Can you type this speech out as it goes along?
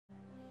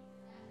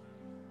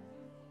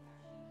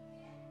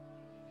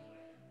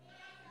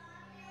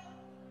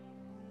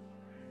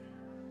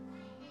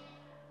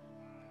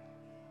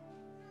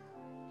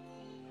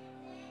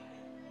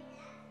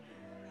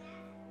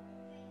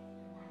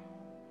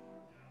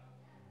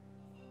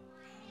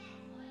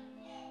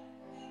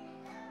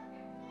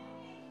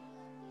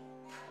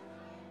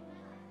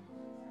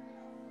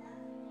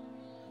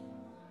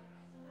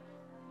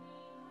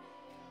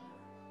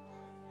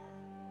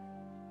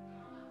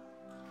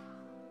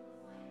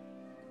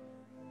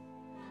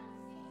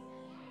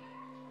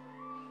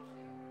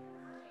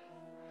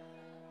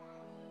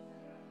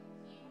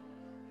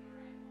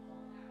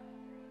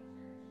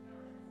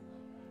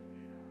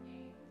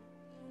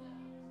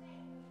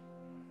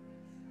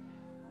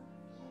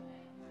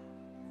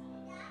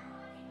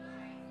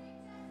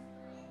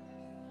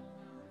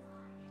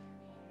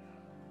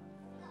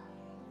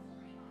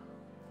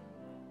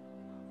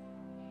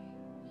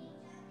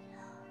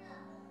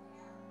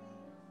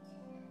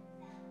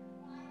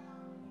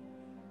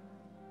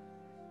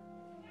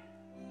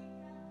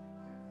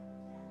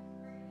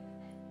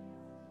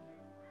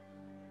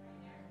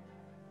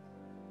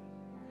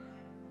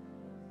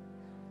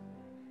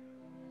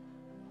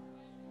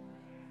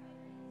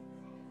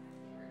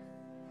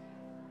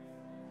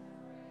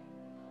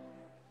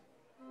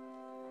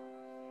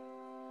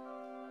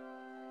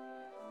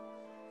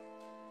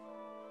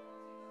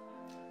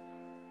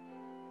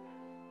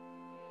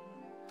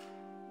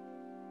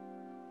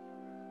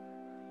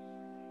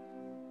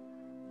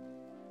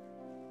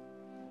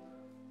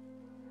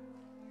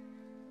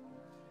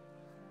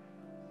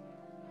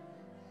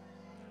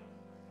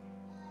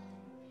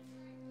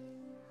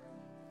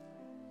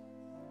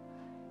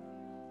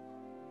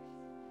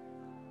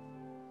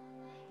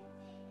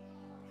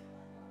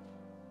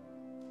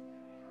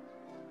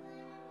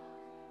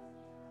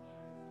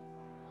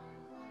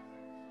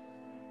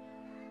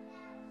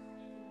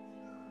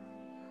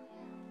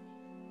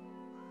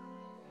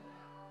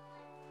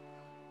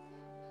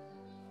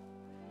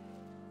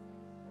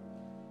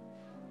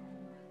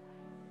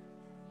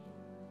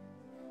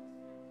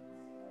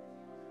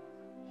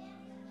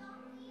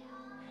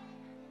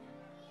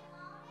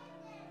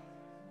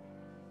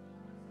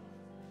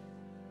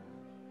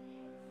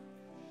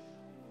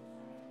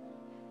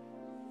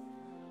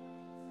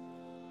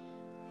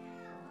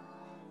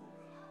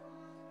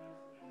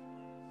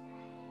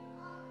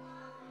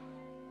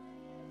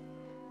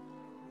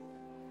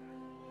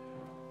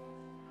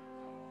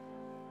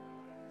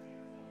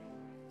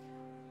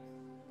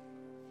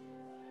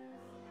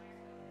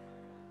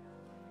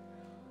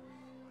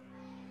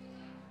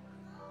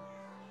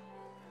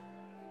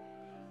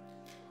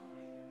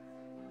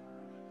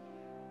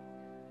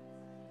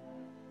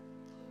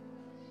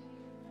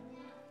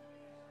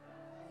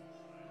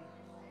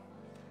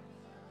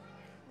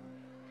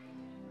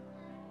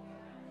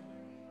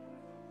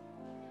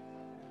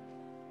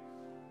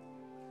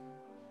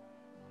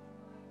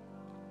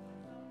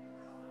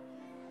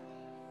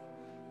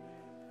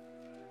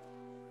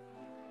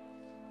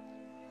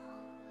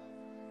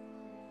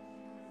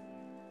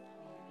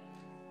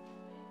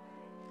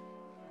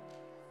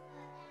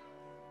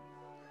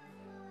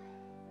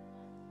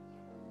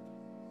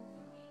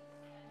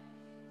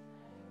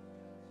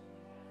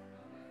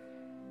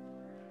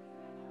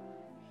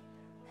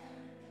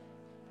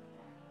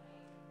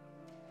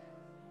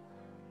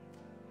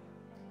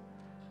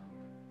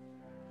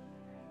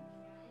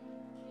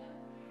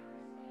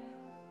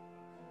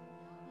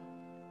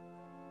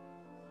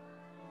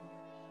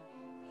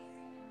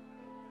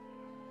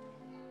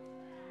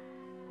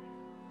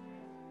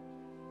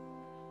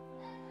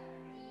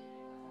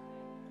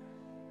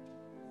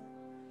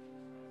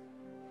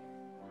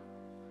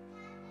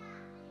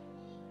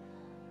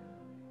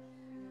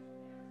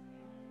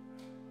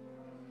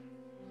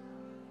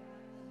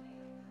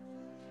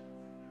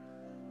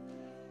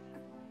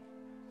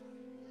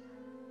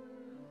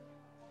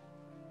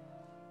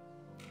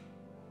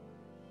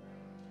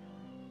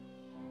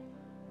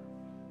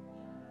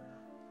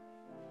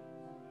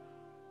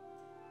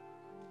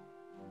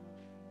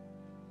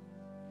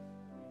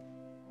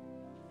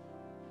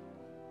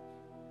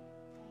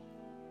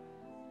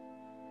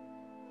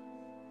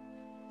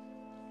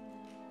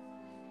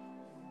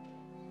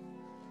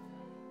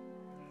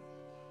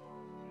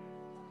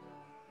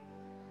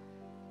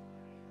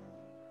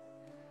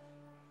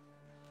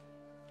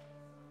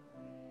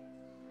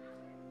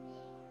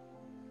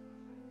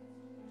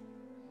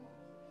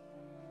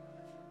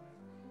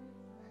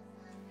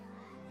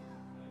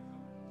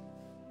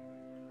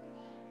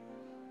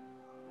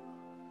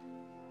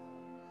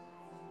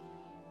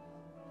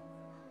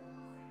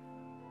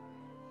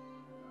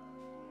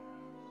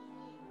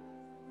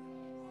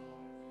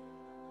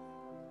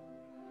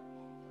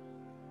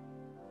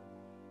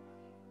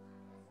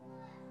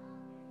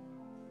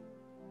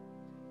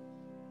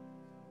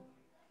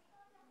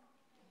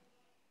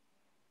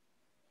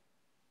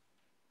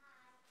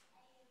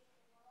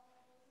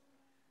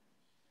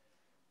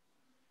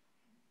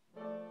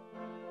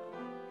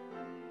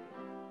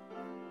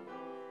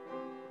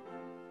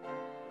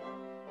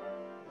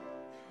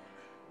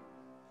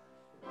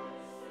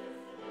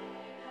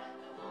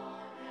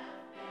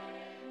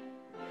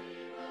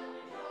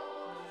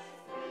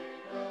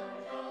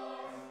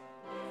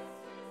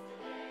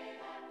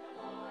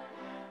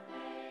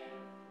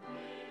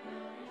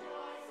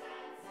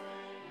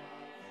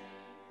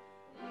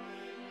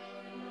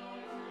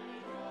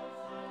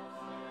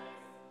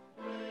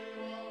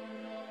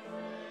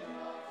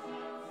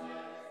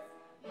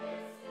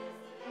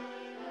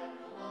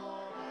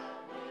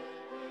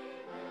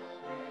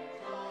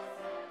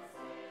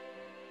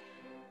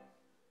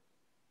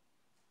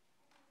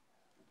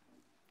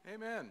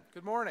Amen.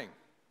 Good morning.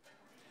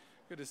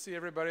 Good to see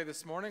everybody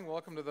this morning.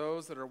 Welcome to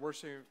those that are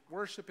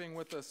worshiping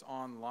with us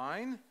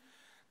online.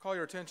 Call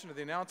your attention to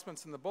the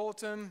announcements in the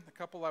bulletin. A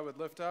couple I would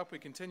lift up. We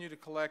continue to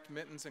collect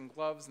mittens and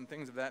gloves and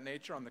things of that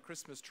nature on the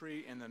Christmas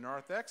tree in the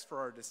narthex for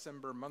our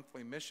December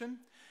monthly mission.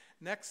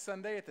 Next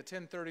Sunday at the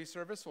 10:30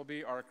 service will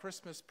be our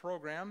Christmas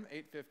program.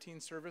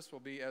 8:15 service will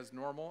be as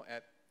normal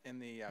in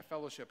the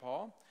fellowship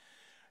hall.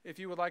 If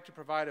you would like to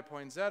provide a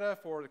poinsettia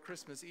for the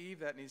Christmas Eve,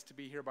 that needs to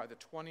be here by the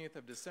 20th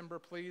of December,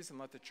 please, and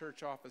let the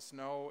church office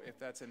know if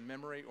that's in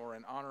memory or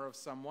in honor of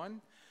someone.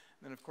 And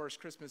then, of course,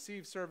 Christmas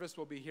Eve service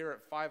will be here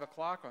at 5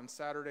 o'clock on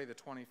Saturday the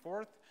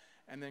 24th.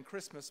 And then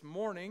Christmas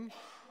morning,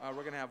 we're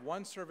going to have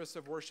one service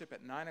of worship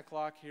at 9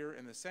 o'clock here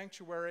in the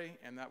sanctuary,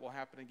 and that will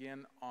happen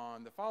again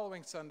on the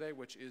following Sunday,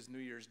 which is New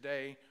Year's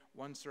Day,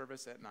 one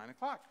service at 9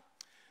 o'clock.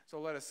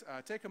 So let us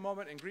take a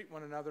moment and greet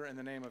one another in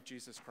the name of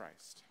Jesus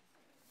Christ.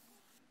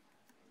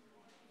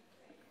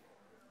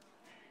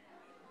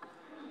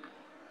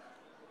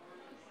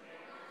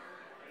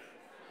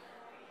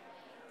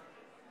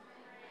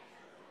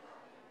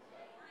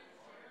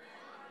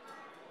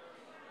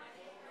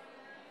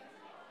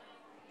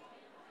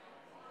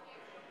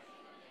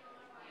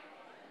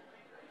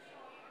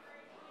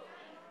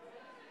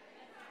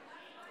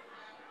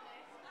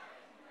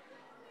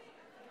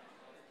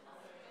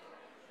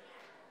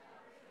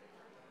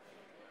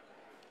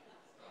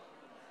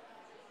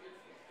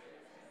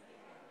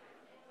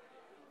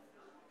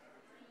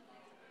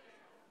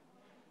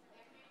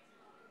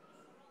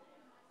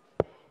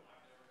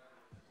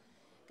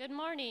 Good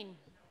morning.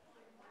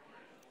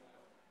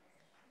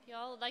 If you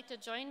all would like to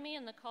join me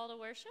in the call to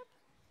worship.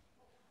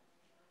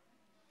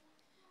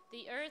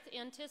 The earth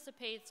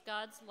anticipates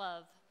God's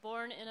love,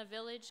 born in a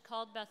village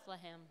called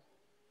Bethlehem.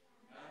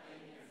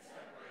 Nothing can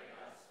separate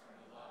us from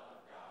the love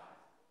of God.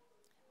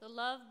 The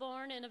love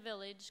born in a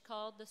village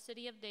called the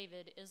City of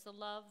David is the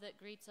love that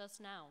greets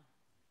us now.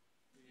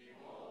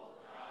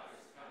 Behold, God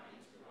is coming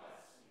to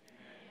us,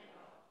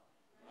 Emmanuel.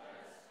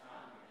 Let us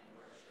come and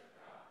worship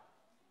God.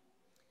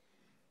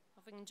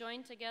 If we can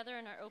join together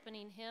in our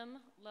opening hymn,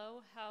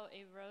 Lo, How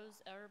a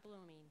Rose E'er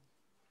Blooming.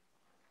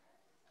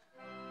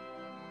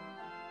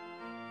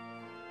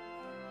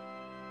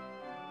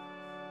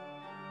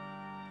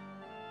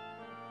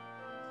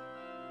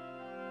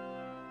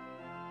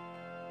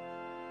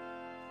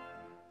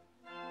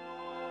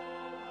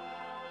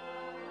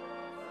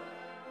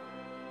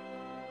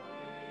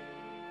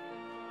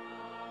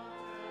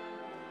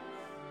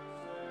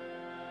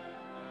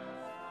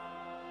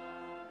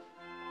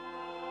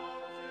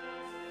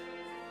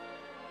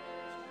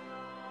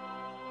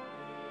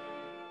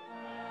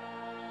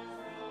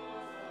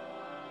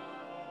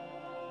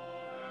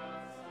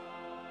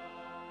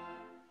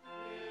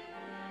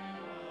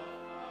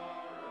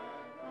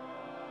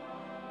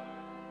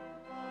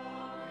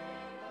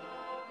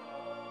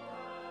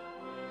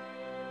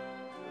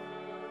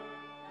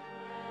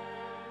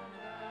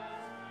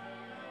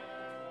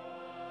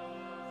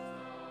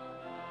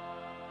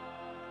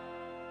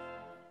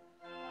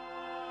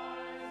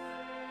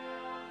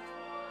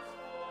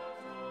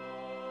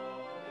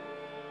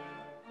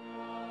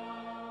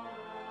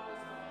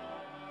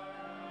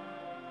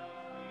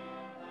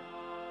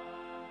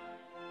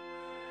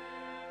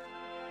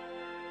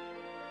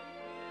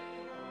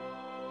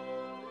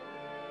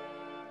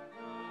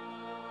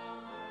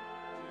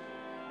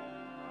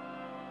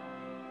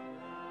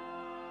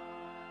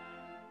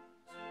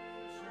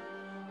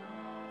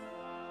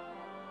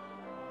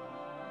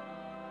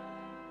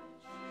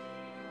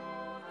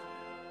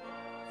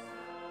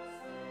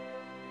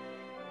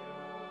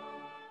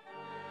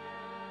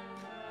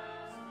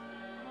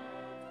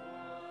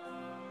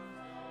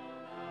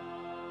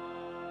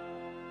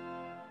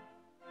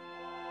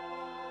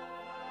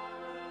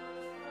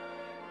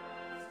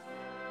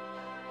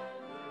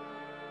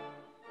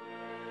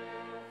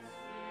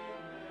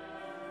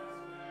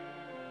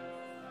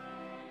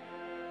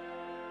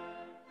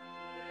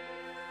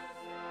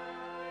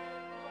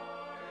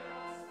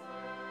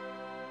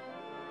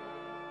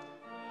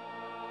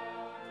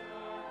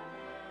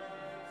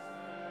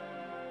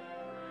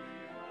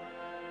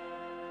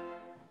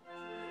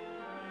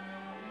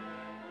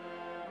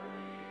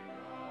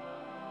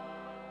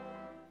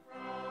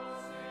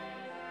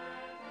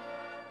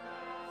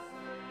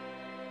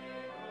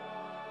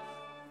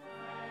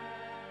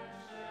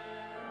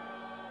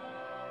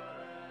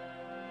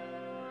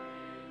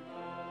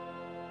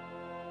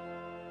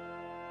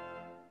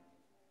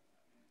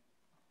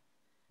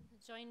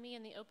 Join me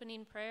in the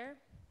opening prayer.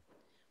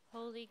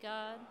 Holy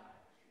God,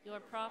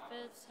 your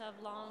prophets have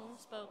long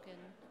spoken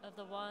of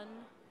the one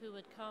who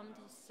would come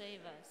to save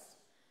us.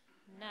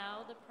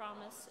 Now the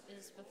promise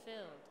is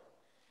fulfilled.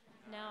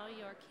 Now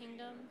your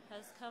kingdom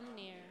has come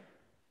near.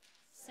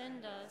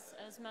 Send us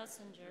as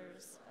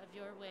messengers of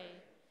your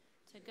way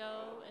to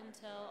go and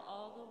tell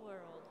all the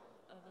world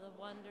of the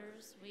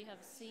wonders we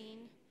have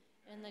seen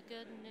and the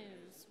good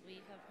news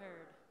we have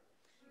heard.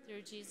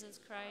 Through Jesus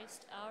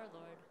Christ our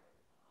Lord.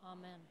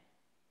 Amen.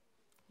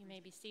 You may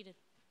be seated.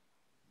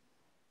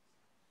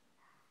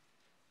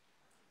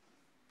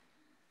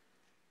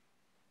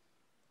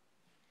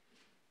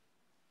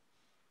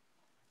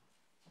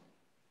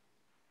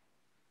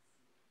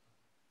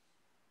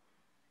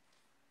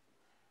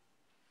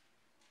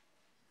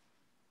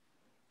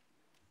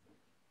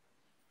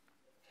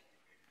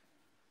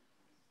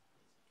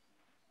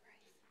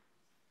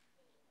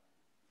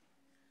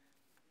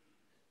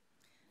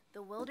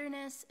 The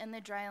wilderness and the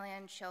dry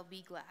land shall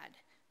be glad.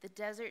 The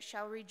desert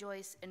shall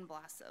rejoice and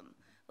blossom.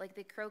 Like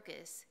the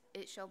crocus,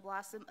 it shall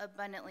blossom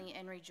abundantly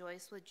and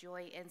rejoice with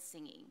joy and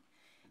singing.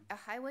 A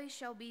highway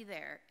shall be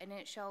there, and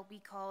it shall be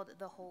called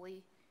the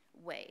Holy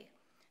Way.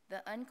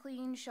 The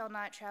unclean shall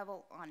not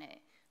travel on it,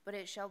 but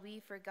it shall be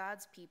for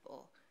God's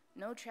people.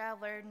 No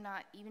traveler,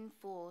 not even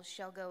fools,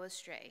 shall go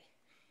astray.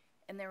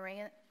 And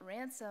the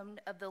ransomed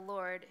of the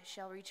Lord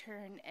shall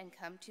return and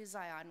come to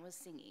Zion with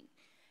singing.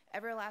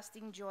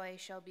 Everlasting joy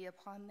shall be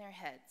upon their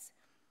heads.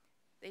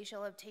 They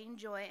shall obtain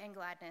joy and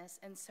gladness,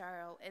 and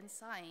sorrow and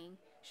sighing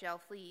shall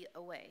flee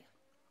away.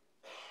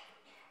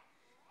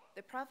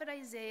 The prophet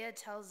Isaiah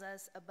tells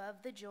us above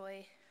the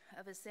joy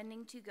of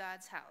ascending to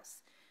God's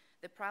house.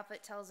 The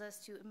prophet tells us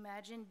to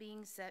imagine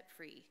being set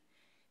free,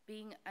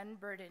 being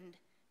unburdened,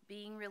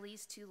 being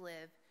released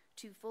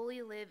to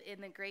fully live in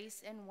the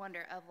grace and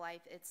wonder of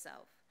life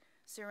itself,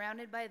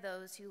 surrounded by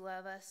those who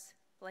love us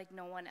like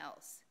no one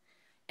else.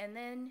 And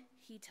then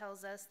he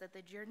tells us that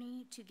the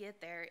journey to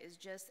get there is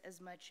just as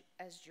much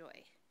as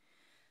joy.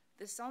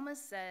 The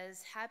psalmist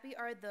says, "Happy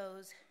are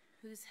those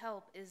whose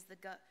help is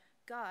the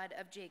God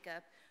of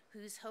Jacob,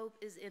 whose hope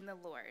is in the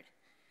Lord,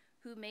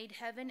 who made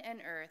heaven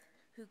and earth,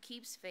 who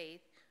keeps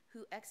faith,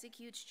 who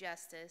executes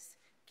justice,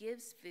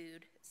 gives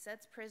food,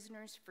 sets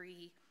prisoners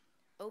free,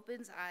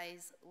 opens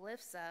eyes,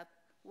 lifts up,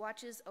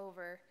 watches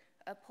over,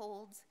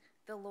 upholds.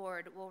 The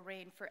Lord will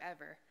reign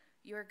forever.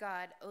 Your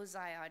God, O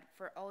Zion,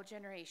 for all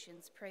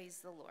generations,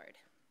 praise the Lord."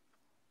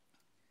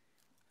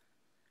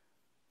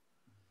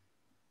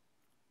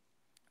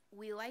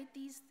 We light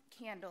these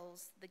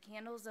candles, the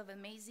candles of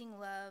amazing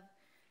love,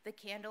 the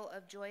candle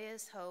of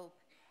joyous hope,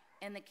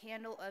 and the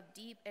candle of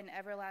deep and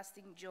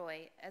everlasting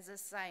joy as a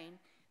sign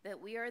that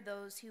we are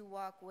those who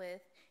walk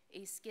with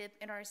a skip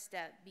in our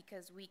step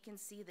because we can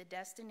see the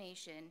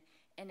destination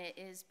and it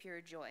is pure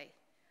joy.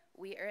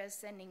 We are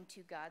ascending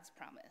to God's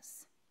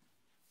promise.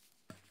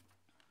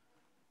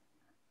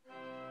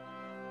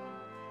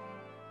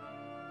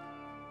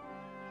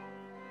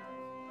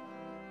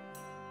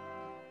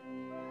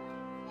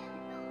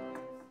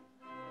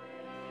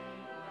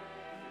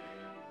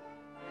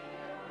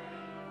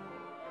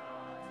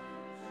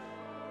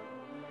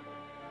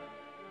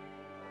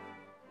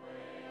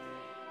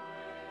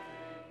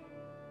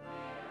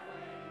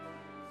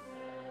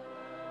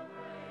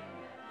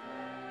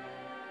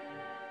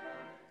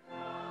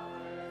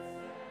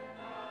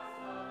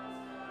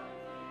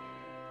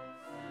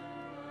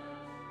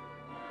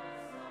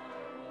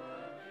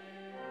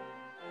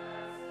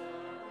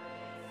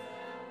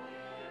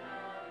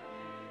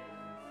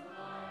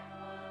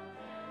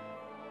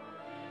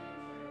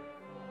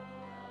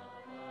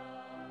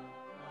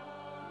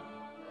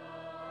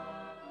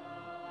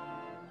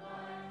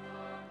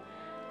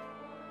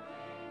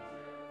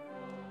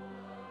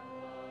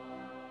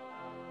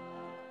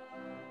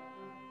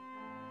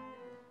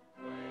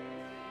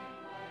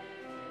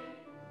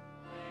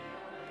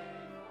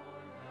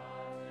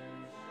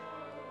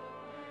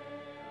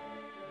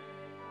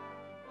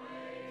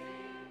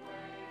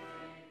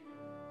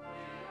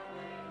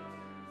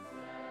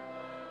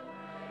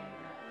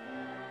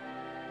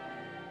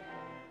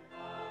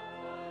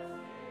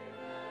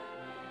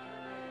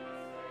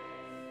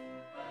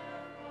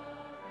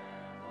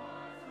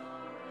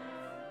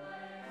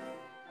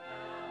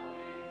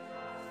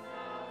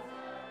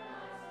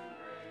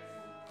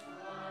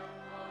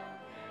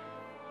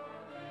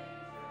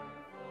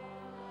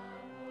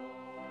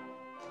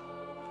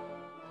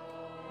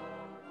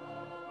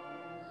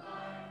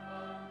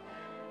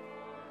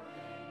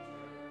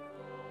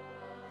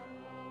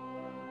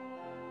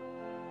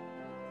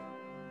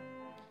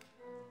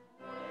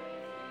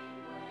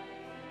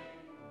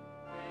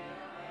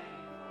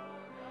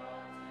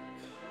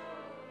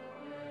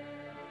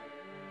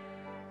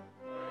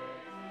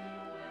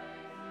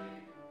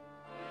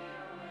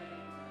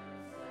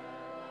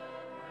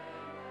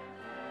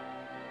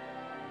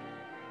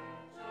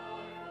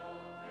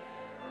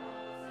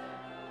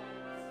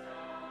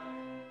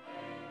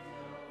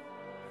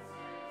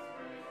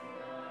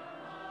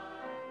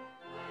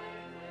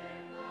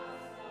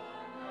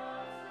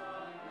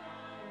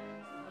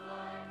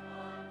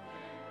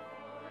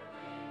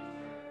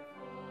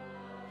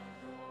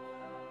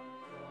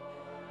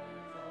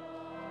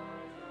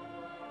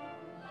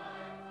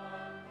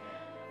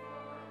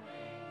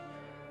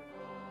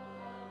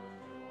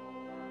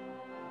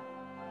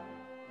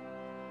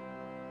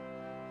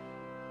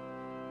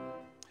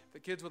 The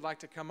kids would like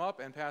to come up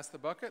and pass the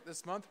bucket.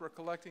 This month we're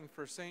collecting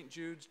for St.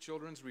 Jude's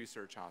Children's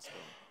Research Hospital.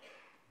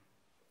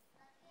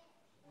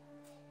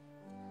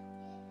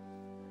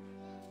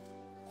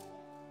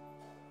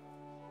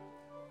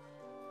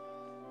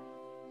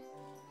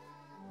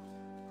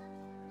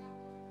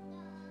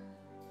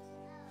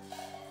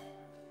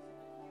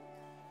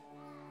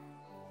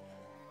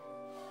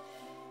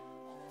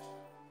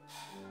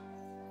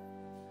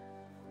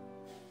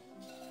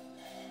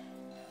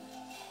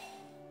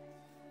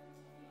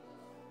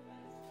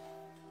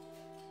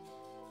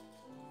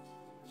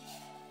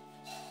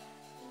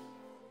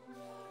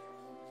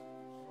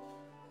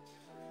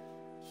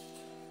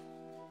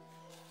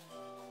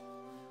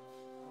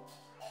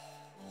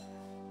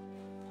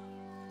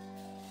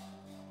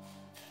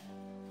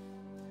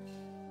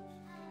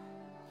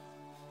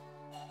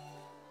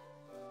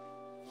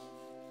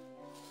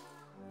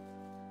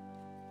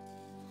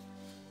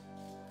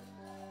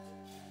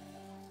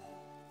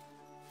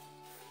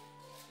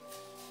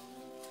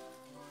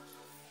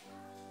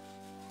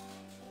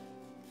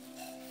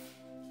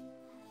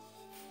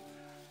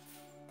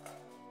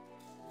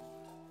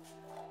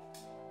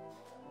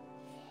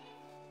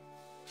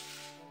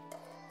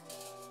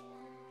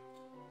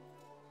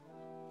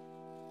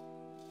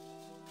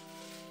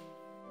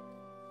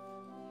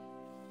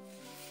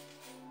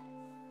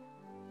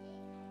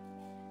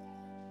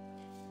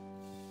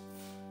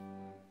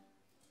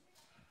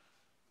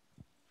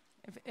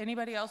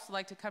 anybody else would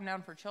like to come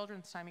down for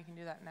children's time, you can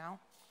do that now.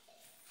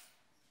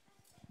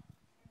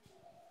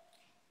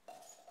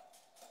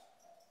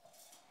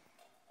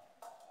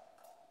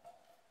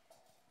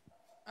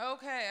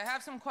 Okay, I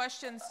have some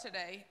questions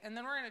today, and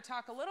then we're going to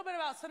talk a little bit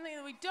about something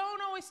that we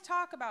don't always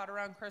talk about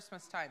around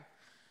Christmas time.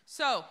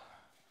 So,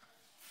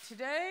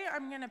 today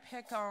I'm going to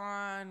pick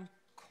on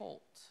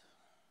Colt,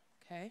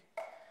 okay?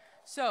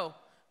 So,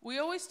 we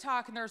always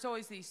talk, and there's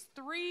always these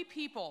 3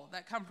 people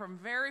that come from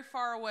very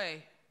far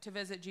away to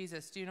visit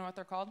Jesus. Do you know what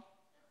they're called?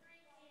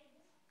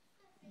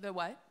 The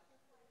what?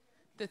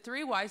 The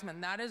 3 wise men.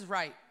 That is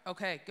right.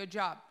 Okay, good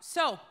job.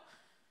 So,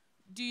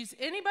 does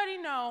anybody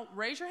know,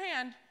 raise your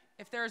hand,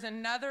 if there's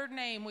another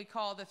name we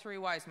call the 3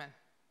 wise men?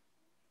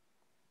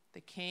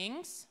 The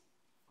kings?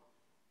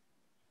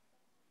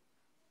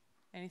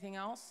 Anything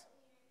else?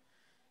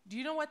 Do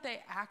you know what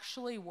they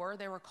actually were?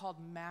 They were called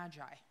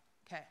magi.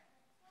 Okay.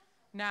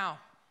 Now,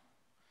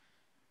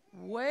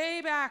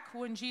 way back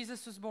when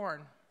Jesus was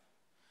born,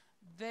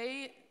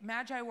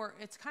 magi were,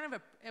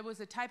 it was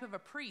a type of a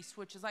priest,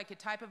 which is like a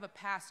type of a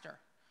pastor.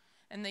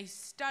 And they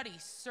study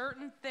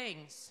certain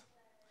things.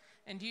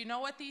 And do you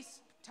know what these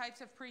types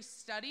of priests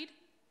studied?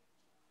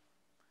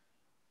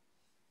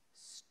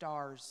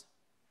 Stars.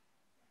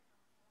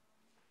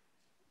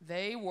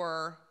 They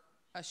were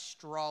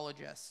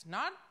astrologists,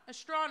 not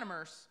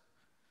astronomers,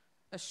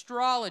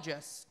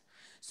 astrologists.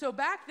 So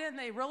back then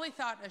they really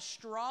thought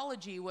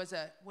astrology was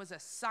a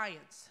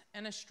science.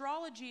 And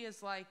astrology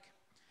is like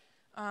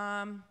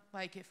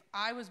if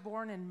I was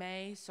born in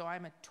May, so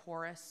I'm a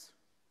Taurus,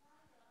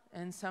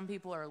 and some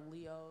people are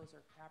Leos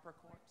or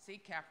Capricorn. See,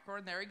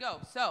 Capricorn, there we go.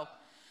 So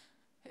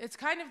it's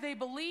kind of, they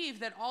believe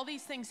that all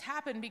these things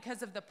happen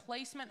because of the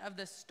placement of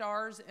the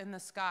stars in the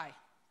sky.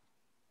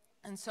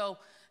 And so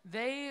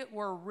they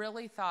were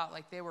really thought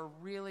like they were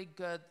really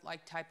good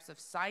like types of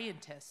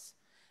scientists.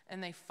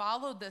 And they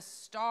followed this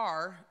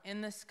star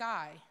in the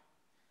sky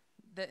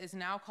that is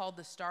now called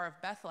the Star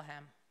of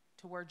Bethlehem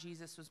to where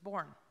Jesus was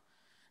born.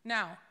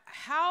 Now,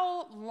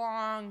 how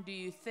long do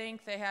you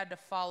think they had to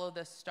follow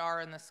this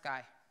star in the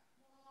sky?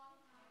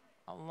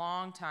 A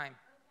long time.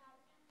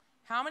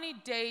 How many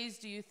days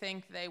do you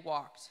think they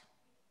walked?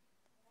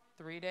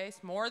 3 days?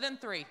 More than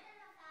 3.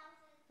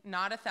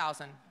 Not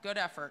 1,000. Good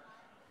effort.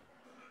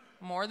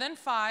 More than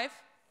 5.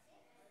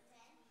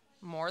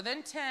 More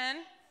than 10.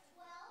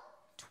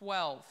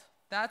 12.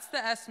 That's the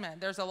estimate.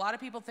 There's a lot of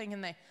people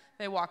thinking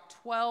they walked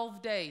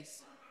 12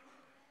 days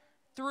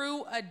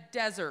through a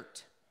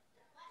desert.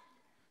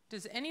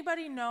 Does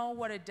anybody know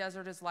what a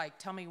desert is like?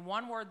 Tell me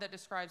one word that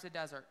describes a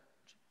desert.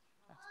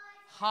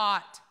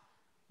 Hot.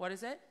 What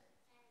is it?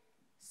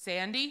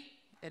 Sandy?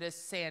 It is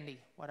sandy.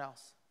 What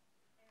else?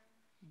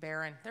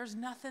 Barren. There's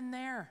nothing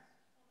there.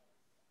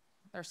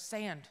 There's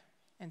sand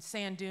and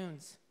sand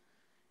dunes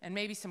and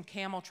maybe some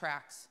camel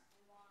tracks.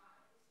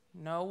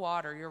 No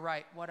water. You're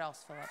right. What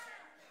else, Philip?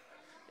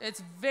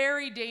 It's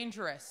very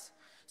dangerous.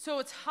 So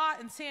it's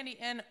hot and sandy.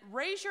 And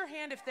raise your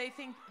hand if they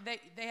think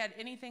they had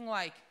anything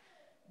like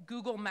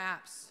Google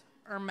Maps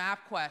or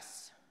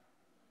MapQuest.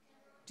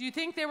 Do you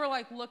think they were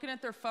like looking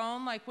at their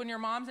phone, like when your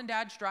moms and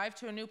dads drive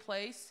to a new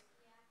place,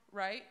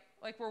 right?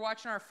 Like we're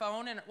watching our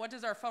phone, and what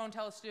does our phone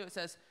tell us to do? It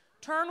says,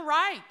 turn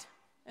right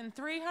in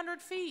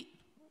 300 feet,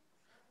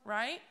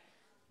 right?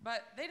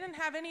 But they didn't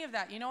have any of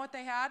that. You know what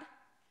they had?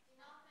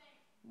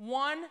 Nothing.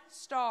 One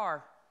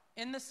star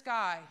in the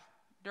sky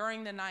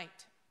during the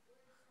night.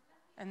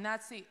 And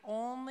that's the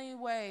only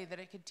way that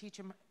it could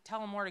tell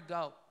them where to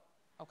go,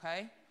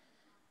 okay?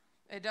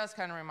 It does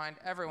kind of remind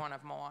everyone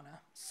of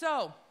Moana.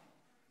 So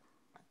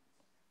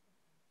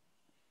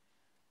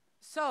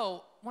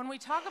when we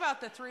talk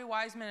about the 3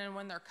 wise men and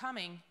when they're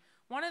coming,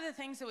 one of the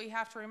things that we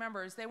have to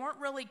remember is they weren't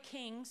really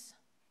kings.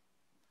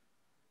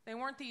 They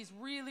weren't these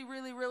really,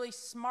 really, really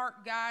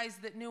smart guys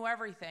that knew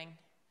everything.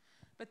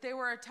 But they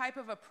were a type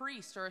of a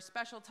priest or a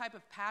special type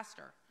of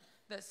pastor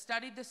that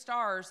studied the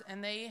stars,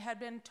 and they had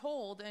been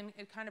told, and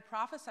it kind of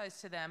prophesied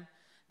to them,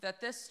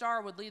 that this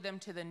star would lead them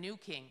to the new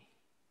king.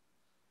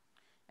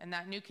 And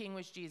that new king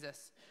was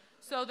Jesus.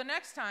 So the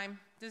next time,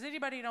 does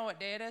anybody know what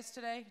day it is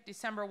today?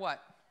 December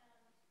what?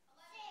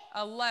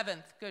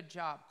 11th. Good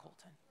job,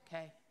 Colton.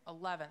 Okay,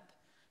 11th.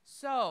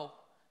 So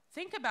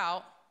think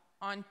about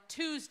on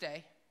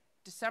Tuesday,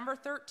 December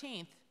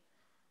 13th,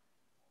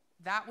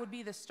 that would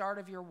be the start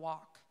of your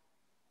walk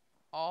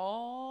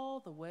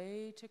all the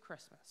way to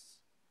Christmas.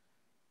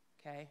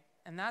 Okay,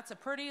 and that's a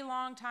pretty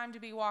long time to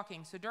be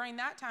walking. So during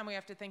that time, we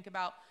have to think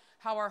about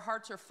how our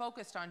hearts are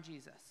focused on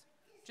Jesus.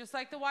 Just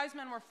like the wise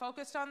men were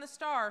focused on the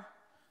star,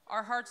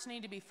 our hearts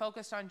need to be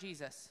focused on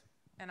Jesus.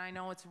 And I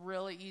know it's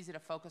really easy to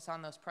focus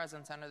on those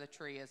presents under the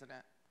tree, isn't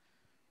it?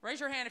 Raise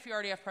your hand if you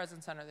already have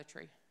presents under the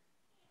tree.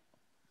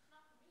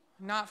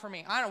 Not for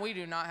me. We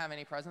do not have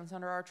any presents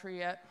under our tree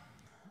yet.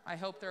 I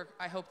hope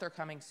they're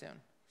coming soon.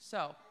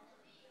 So,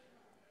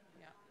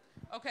 yeah.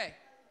 Okay,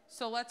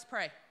 so let's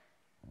pray.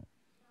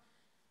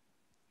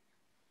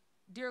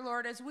 Dear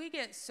Lord, as we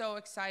get so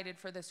excited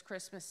for this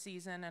Christmas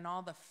season and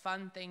all the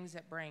fun things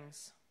it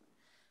brings,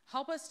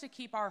 Help us to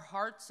keep our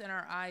hearts and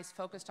our eyes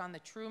focused on the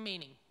true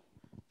meaning,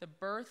 the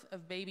birth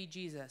of baby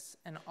Jesus,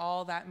 and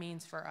all that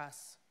means for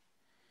us.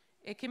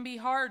 It can be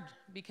hard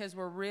because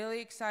we're really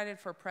excited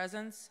for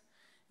presents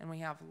and we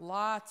have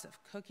lots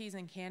of cookies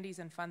and candies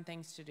and fun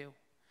things to do.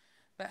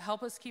 But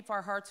help us keep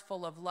our hearts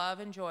full of love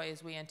and joy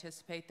as we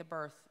anticipate the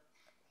birth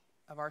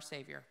of our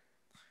Savior.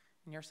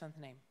 In your Son's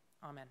name,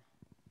 amen.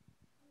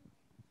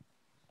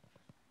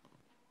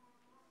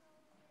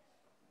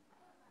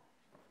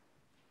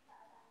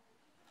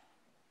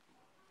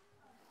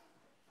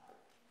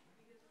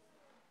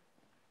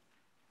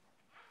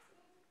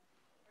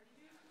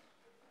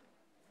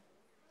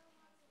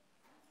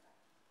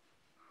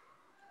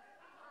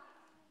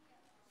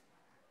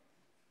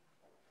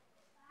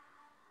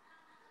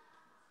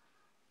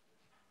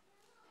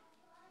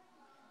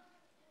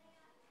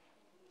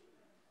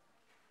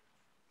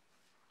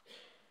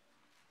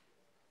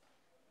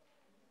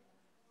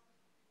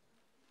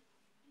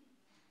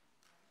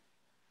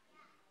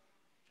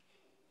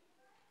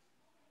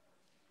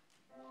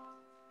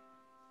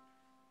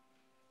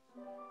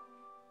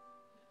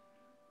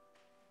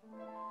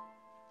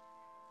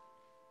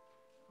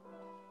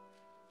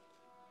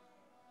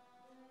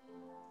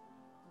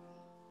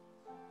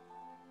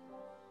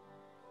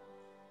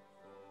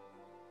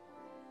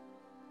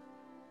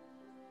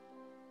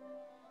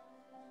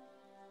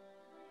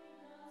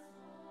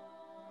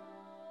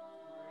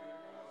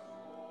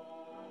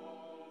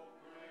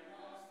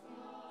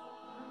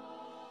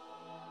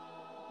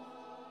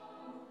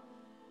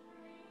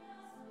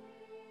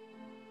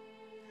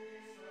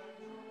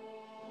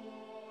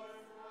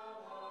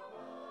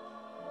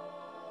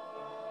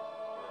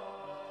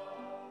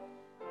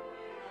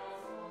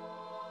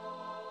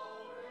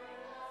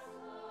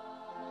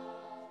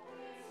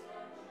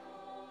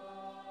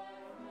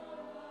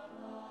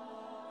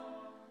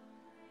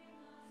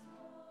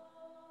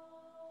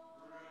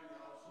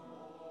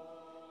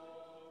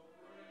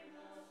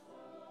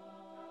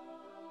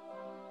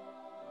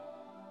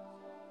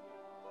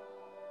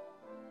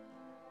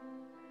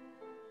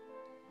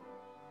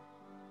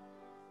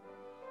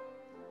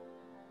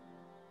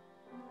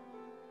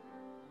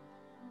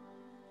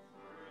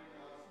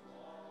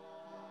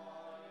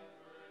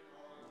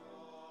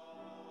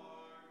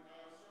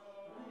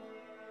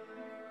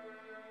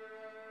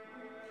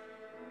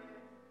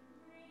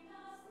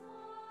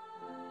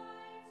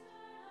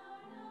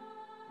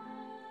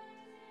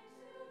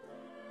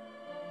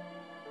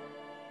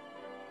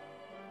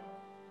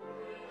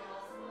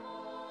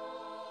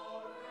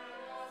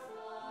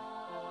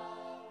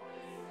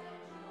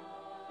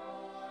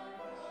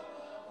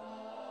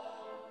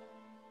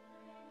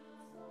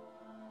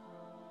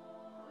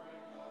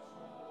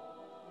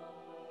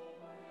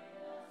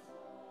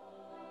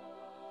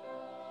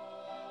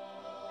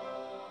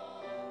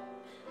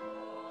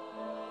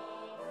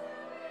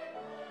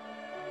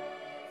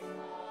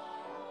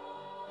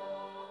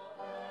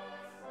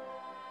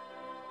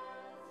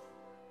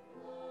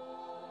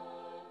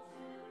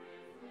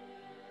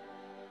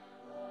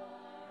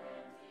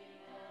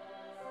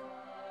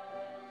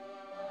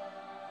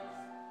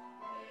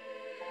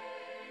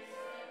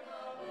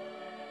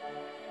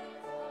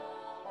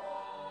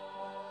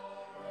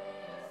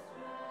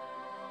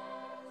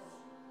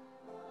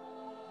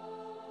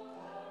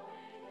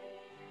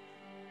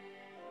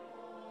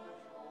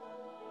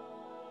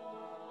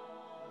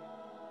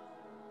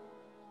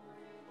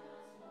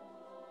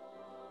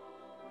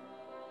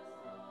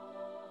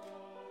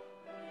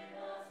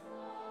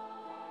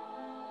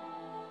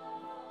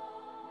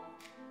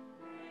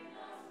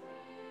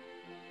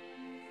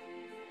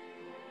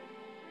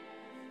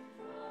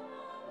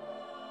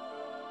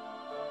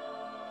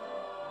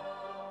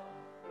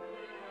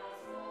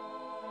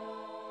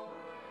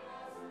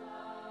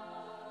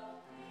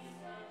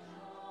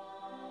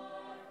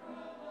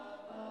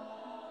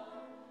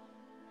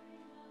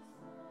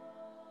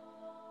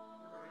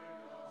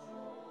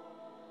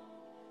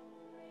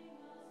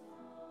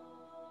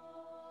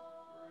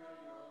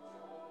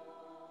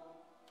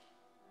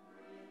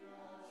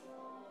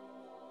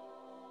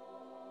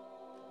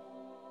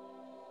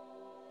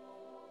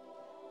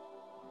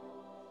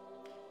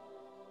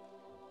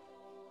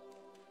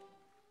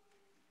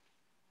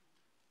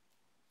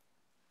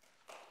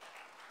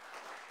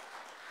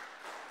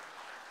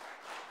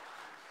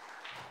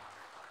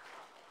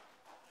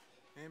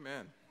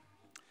 Amen.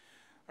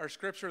 Our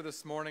scripture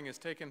this morning is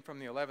taken from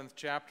the 11th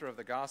chapter of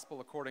the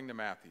Gospel according to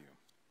Matthew.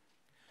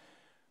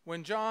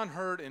 When John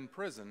heard in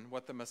prison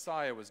what the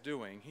Messiah was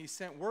doing, he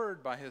sent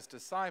word by his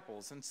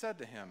disciples and said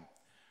to him,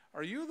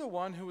 "Are you the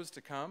one who is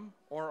to come,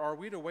 or are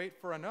we to wait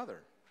for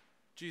another?"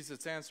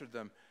 Jesus answered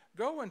them,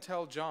 "Go and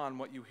tell John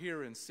what you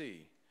hear and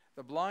see.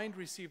 The blind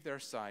receive their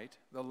sight,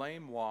 the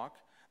lame walk,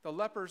 the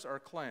lepers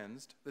are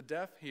cleansed, the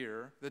deaf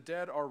hear, the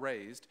dead are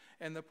raised,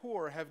 and the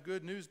poor have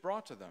good news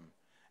brought to them.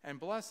 And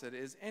blessed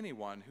is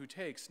anyone who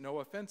takes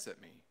no offense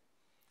at me."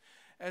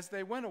 As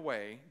they went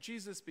away,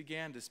 Jesus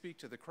began to speak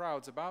to the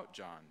crowds about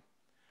John.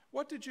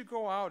 "What did you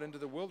go out into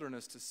the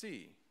wilderness to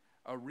see?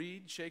 A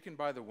reed shaken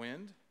by the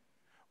wind?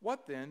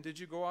 What then did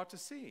you go out to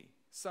see?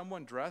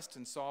 Someone dressed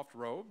in soft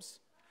robes?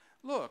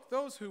 Look,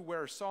 those who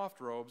wear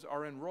soft robes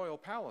are in royal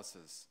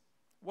palaces.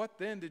 What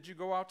then did you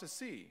go out to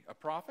see? A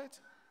prophet?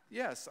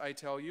 Yes, I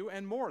tell you,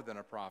 and more than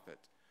a prophet.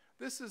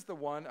 This is the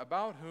one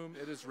about whom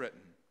it is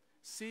written,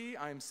 'See,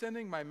 I am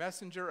sending my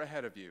messenger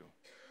ahead of you,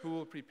 who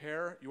will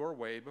prepare your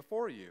way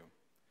before you.'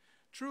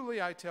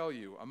 Truly I tell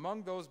you,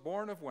 among those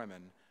born of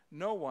women,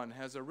 no one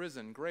has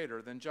arisen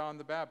greater than John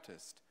the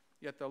Baptist,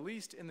 yet the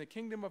least in the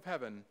kingdom of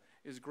heaven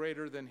is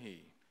greater than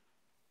he."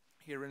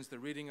 Here ends the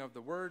reading of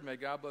the word. May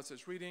God bless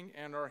its reading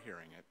and our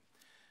hearing it.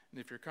 And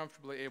if you're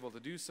comfortably able to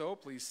do so,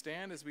 please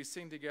stand as we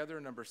sing together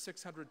number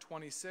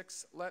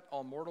 626, "Let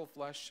All Mortal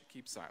Flesh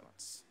Keep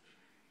Silence."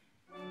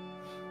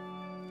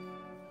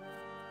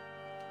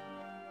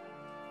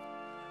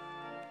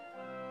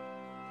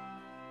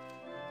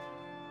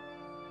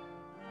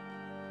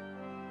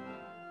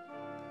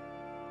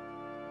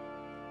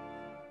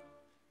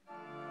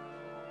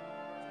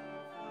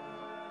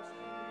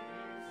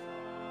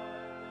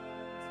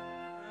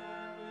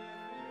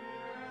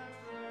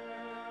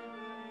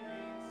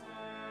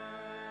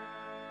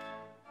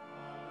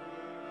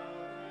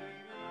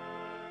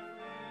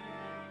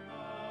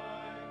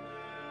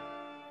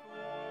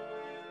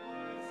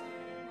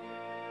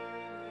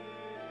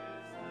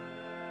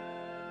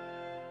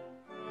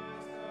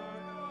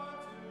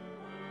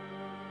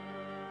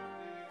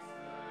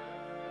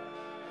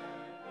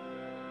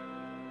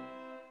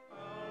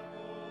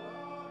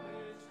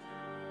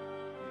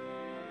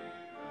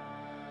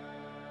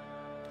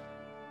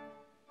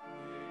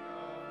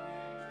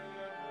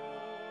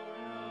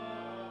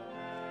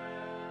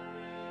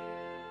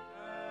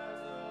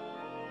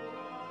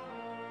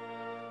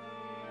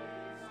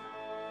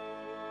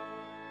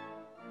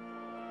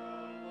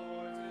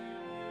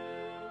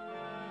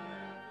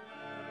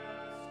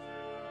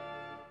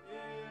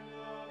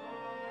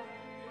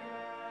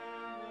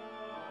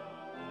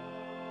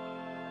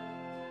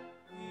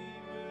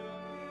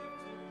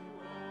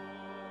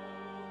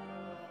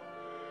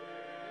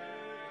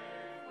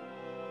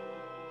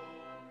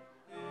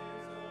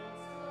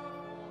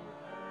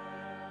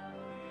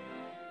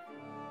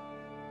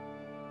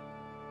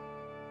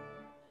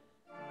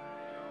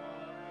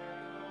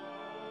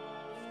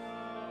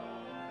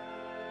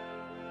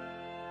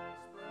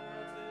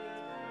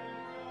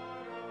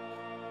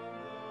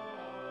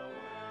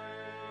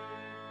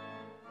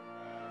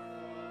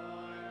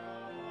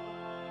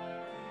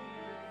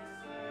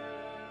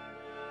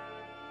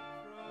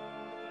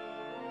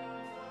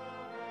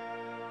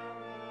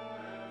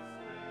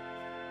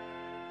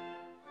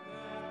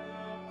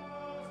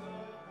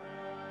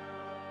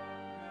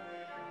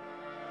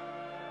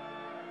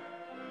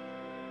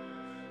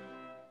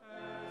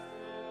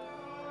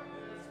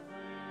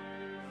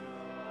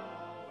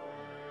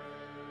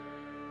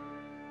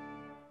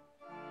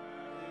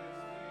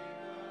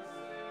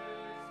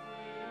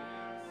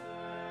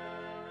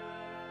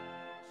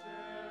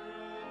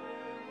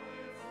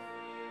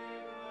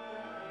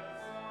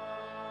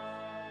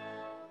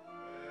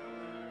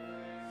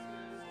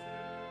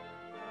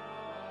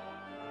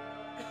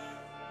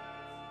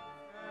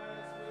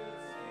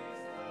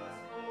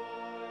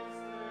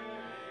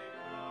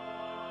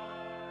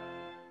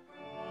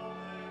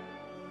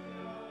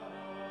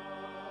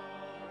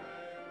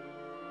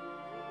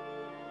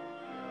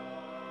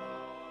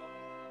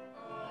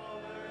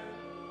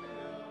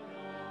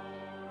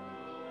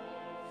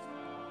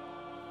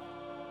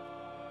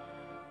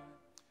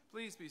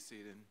 Please be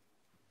seated.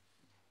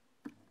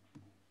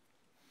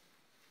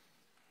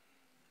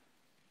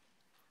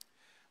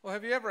 Well,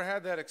 have you ever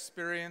had that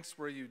experience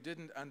where you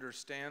didn't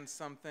understand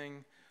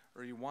something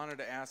or you wanted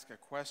to ask a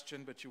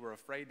question but you were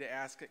afraid to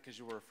ask it because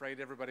you were afraid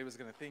everybody was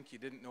going to think you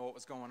didn't know what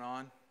was going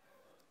on?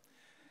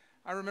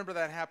 I remember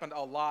that happened a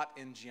lot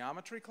in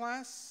geometry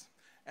class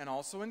and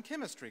also in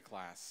chemistry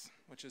class,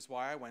 which is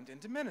why I went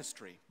into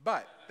ministry.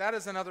 But that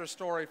is another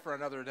story for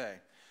another day.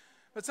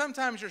 But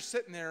sometimes you're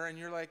sitting there and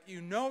you're like,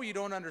 you know you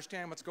don't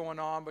understand what's going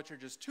on, but you're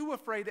just too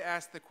afraid to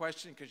ask the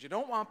question because you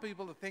don't want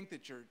people to think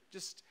that you're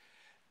just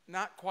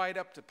not quite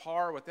up to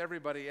par with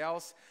everybody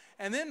else.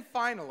 And then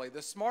finally,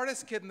 the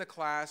smartest kid in the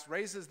class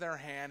raises their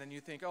hand and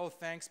you think, oh,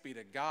 thanks be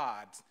to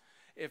God.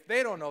 If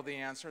they don't know the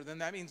answer, then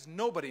that means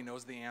nobody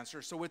knows the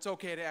answer, so it's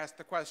okay to ask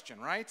the question,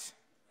 right?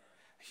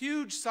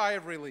 Huge sigh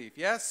of relief,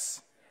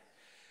 yes?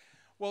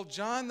 Well,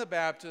 John the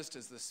Baptist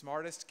is the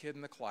smartest kid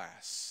in the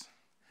class.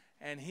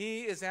 And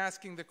he is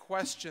asking the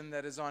question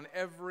that is on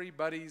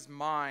everybody's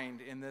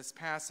mind in this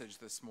passage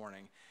this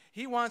morning.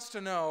 He wants to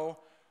know,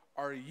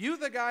 are you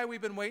the guy we've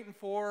been waiting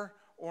for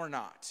or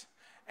not?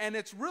 And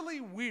it's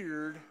really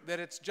weird that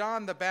it's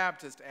John the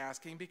Baptist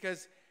asking,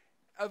 because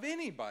of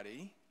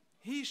anybody,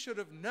 he should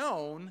have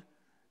known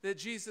that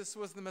Jesus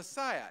was the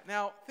Messiah.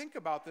 Now, think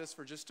about this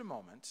for just a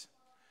moment.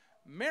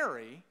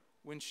 Mary,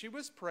 when she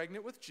was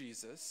pregnant with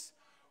Jesus,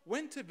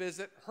 went to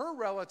visit her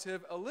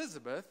relative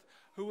Elizabeth,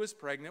 who was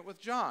pregnant with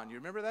John. You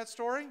remember that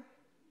story?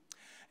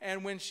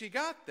 And when she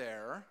got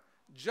there,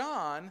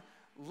 John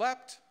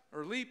leapt,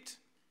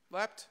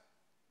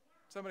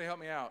 somebody help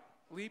me out.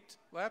 Leapt,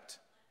 leapt,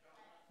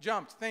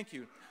 jumped, thank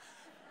you.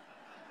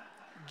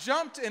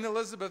 jumped in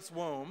Elizabeth's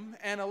womb,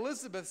 and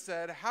Elizabeth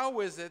said, "How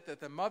is it that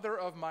the mother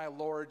of my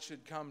Lord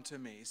should come to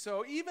me?"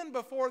 So even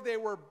before they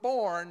were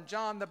born,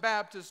 John the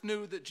Baptist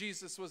knew that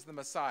Jesus was the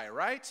Messiah,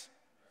 right?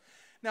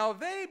 Now,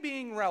 they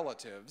being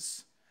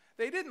relatives,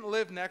 they didn't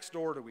live next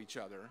door to each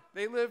other.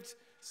 They lived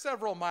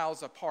several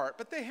miles apart,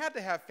 but they had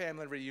to have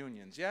family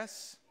reunions,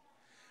 yes?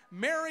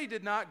 Mary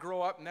did not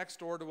grow up next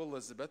door to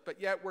Elizabeth, but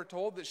yet we're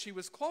told that she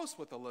was close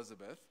with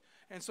Elizabeth,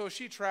 and so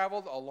she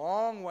traveled a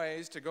long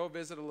ways to go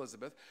visit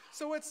Elizabeth.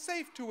 So it's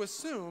safe to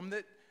assume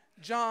that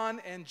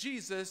John and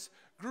Jesus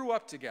grew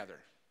up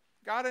together,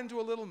 got into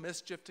a little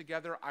mischief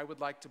together, I would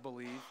like to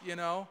believe, you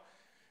know.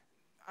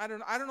 I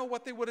don't know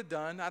what they would have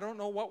done. I don't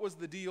know what was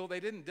the deal. They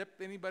didn't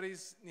dip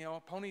anybody's,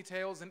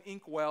 ponytails in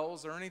ink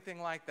wells or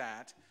anything like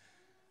that.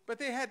 But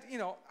they had,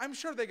 I'm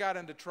sure they got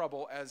into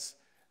trouble as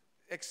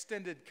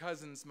extended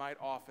cousins might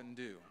often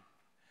do.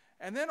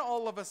 And then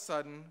all of a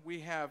sudden, we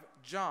have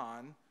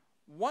John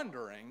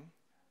wondering,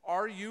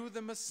 are you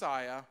the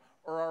Messiah,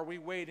 or are we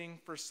waiting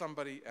for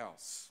somebody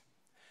else?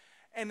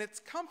 And it's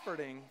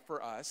comforting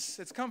for us,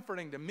 it's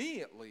comforting to me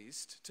at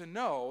least, to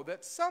know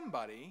that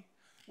somebody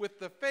with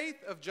the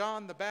faith of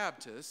John the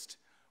Baptist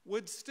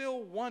would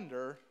still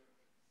wonder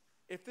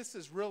if this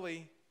is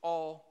really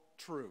all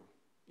true.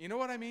 You know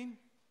what I mean?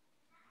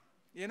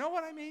 You know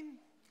what I mean?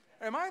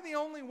 Am I the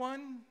only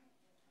one?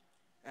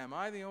 Am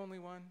I the only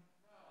one?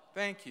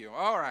 Thank you.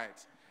 All right.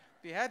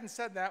 If you hadn't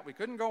said that, we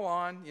couldn't go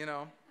on,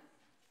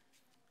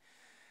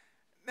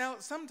 Now,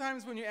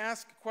 sometimes when you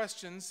ask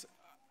questions,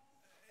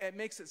 it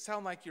makes it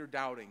sound like you're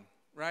doubting,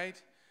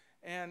 right?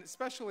 And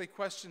especially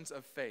questions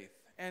of faith.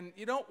 And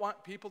you don't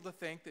want people to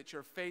think that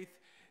your faith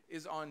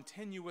is on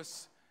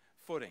tenuous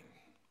footing.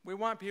 We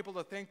want people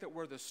to think that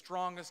we're the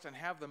strongest and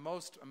have the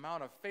most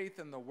amount of faith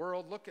in the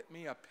world. Look at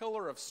me, a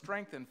pillar of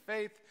strength and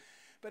faith.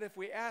 But if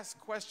we ask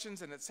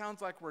questions and it sounds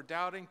like we're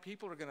doubting,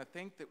 people are going to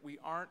think that we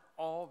aren't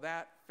all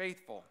that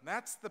faithful.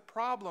 That's the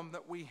problem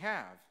that we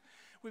have.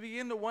 We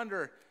begin to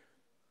wonder,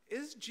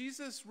 is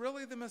Jesus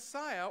really the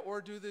Messiah,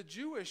 or do the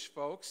Jewish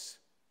folks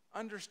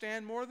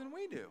understand more than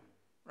we do,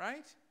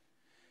 right?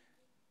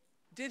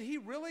 Did he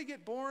really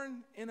get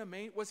born in a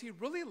manger? Was he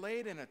really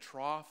laid in a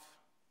trough?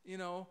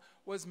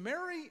 Was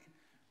Mary,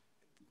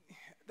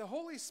 the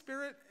Holy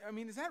Spirit,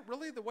 is that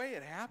really the way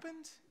it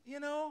happened?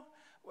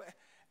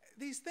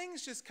 These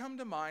things just come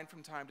to mind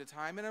from time to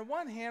time, and on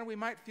one hand, we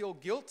might feel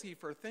guilty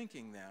for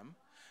thinking them,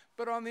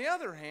 but on the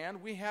other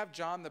hand, we have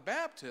John the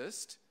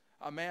Baptist,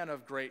 a man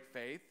of great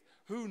faith,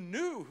 who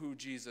knew who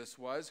Jesus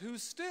was, who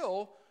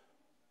still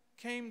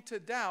came to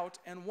doubt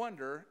and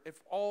wonder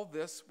if all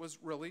this was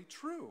really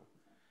true.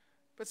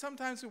 But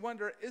sometimes we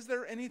wonder, is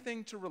there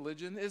anything to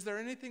religion? Is there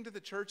anything to the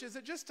church? Is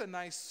it just a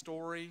nice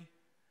story?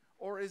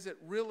 Or is it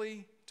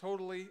really,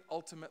 totally,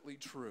 ultimately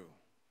true?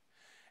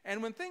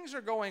 And when things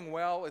are going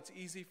well, it's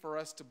easy for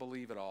us to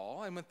believe it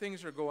all. And when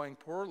things are going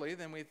poorly,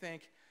 then we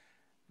think,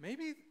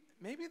 maybe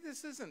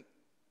this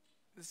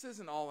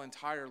isn't all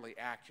entirely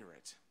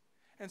accurate.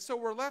 And so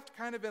we're left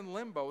kind of in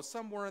limbo,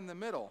 somewhere in the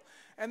middle.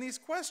 And these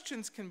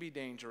questions can be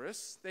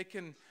dangerous. They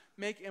can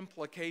make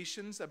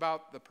implications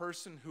about the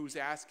person who's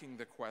asking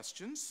the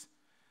questions.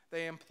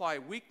 They imply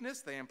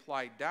weakness, they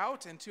imply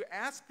doubt, and to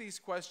ask these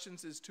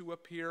questions is to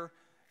appear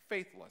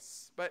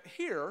faithless. But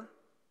here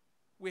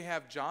we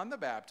have John the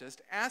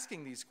Baptist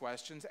asking these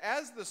questions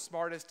as the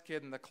smartest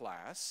kid in the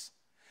class,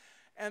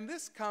 and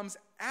this comes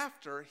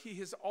after he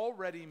has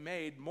already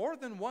made more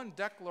than one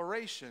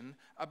declaration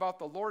about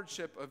the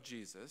lordship of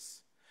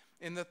Jesus.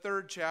 In the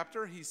 3rd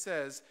chapter, he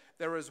says,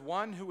 "There is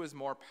one who is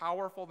more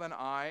powerful than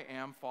I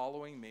am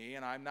following me,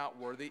 and I'm not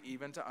worthy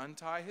even to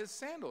untie his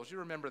sandals." You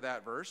remember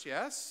that verse,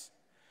 yes?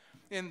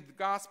 In the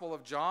Gospel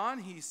of John,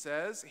 he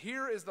says,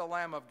 "Here is the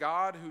Lamb of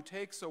God who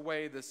takes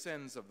away the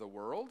sins of the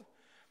world."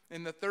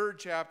 In the 3rd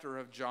chapter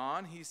of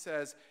John, he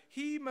says,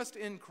 "He must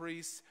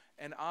increase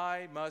and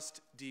I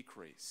must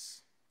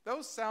decrease."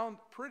 Those sound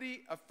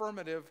pretty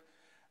affirmative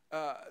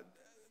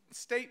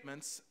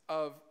statements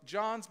of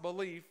John's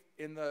belief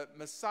in the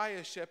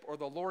messiahship or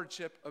the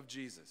lordship of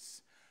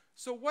Jesus.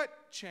 So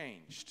what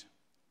changed?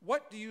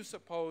 What do you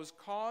suppose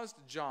caused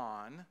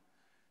John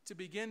to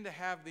begin to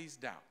have these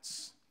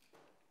doubts?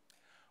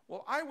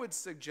 Well, I would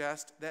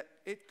suggest that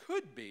it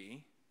could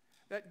be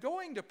that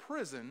going to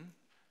prison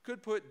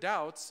could put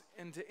doubts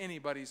into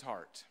anybody's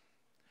heart.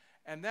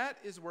 And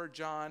that is where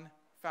John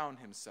found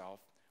himself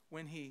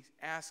when he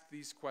asked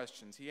these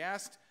questions. He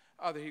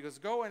goes,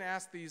 "Go and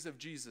ask these of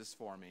Jesus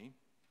for me."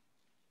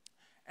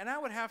 And I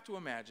would have to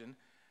imagine,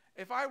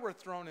 if I were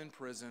thrown in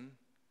prison,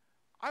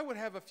 I would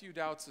have a few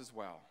doubts as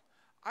well.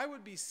 I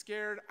would be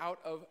scared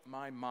out of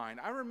my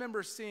mind. I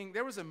remember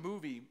there was a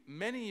movie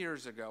many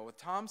years ago with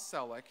Tom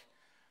Selleck.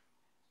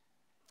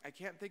 I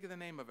can't think of the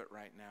name of it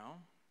right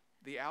now.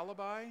 The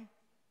Alibi?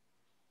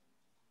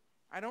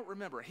 I don't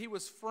remember. He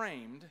was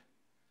framed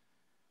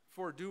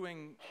for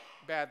doing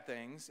bad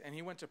things, and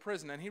he went to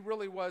prison, and he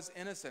really was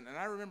innocent. And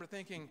I remember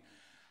thinking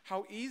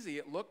how easy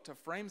it looked to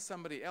frame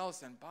somebody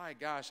else, and by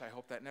gosh, I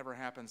hope that never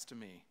happens to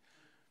me.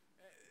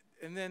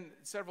 And then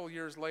several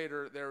years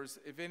later, there was,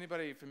 if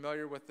anybody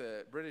familiar with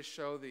the British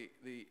show, the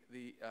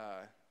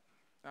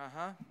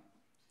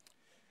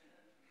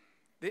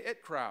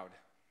IT Crowd,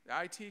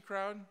 the IT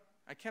Crowd.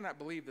 I cannot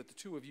believe that the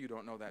two of you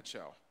don't know that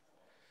show.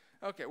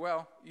 Okay,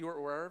 well, you were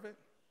aware of it?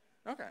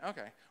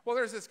 Okay. Well,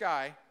 there's this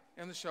guy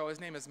in the show. His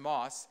name is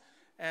Moss,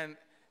 and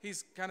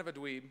he's kind of a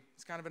dweeb.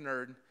 He's kind of a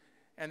nerd.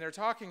 And they're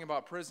talking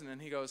about prison,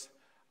 and he goes,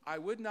 "I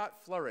would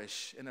not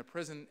flourish in a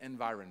prison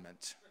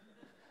environment."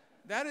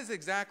 That is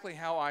exactly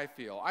how I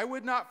feel. I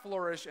would not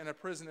flourish in a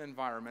prison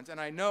environment, and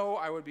I know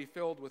I would be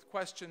filled with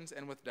questions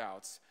and with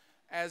doubts,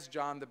 as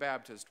John the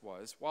Baptist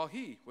was while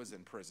he was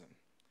in prison.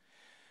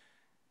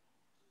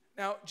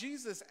 Now,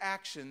 Jesus'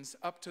 actions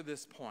up to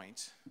this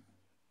point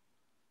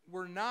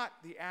were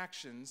not the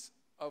actions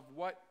of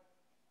what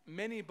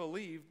many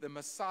believed the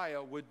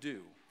Messiah would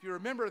do. If you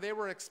remember, they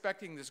were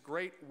expecting this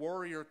great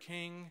warrior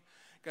king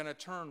going to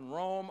turn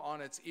Rome on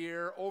its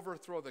ear,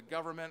 overthrow the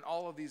government,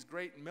 all of these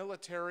great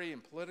military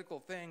and political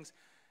things.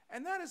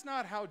 And that is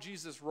not how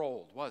Jesus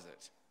rolled, was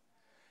it?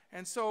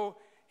 And so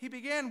he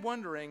began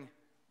wondering,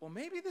 well,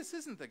 maybe this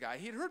isn't the guy.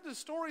 He'd heard the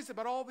stories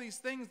about all these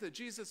things that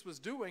Jesus was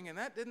doing, and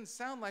that didn't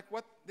sound like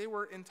what they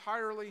were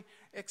entirely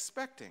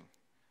expecting.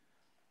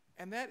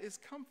 And that is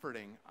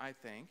comforting, I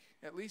think,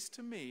 at least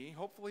to me,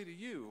 hopefully to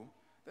you,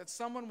 that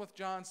someone with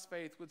John's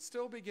faith would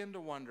still begin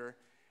to wonder,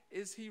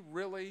 is he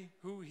really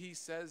who he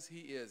says he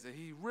is? Is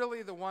he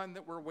really the one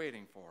that we're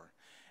waiting for?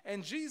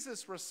 And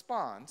Jesus'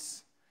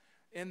 response,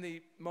 in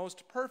the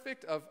most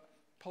perfect of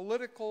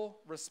political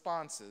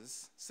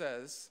responses,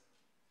 says,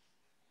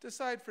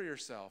 decide for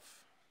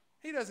yourself.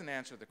 He doesn't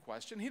answer the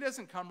question. He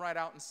doesn't come right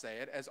out and say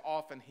it, as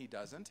often he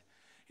doesn't.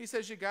 He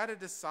says you got to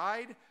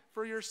decide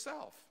for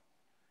yourself.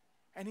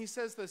 And he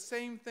says the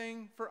same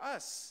thing for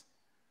us,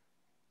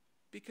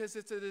 because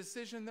it's a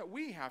decision that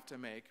we have to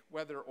make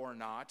whether or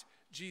not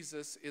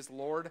Jesus is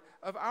Lord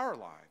of our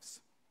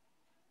lives.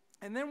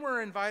 And then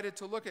we're invited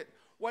to look at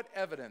what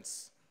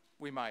evidence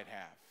we might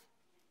have.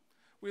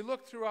 We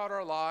look throughout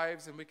our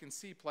lives and we can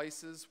see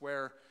places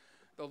where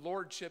the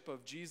lordship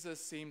of Jesus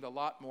seemed a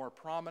lot more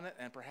prominent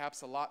and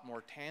perhaps a lot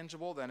more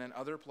tangible than in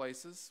other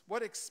places.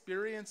 What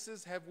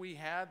experiences have we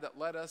had that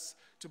led us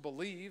to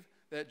believe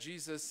that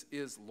Jesus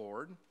is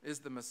Lord, is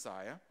the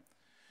Messiah?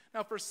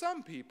 Now, for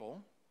some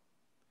people,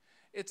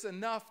 it's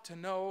enough to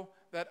know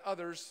that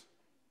others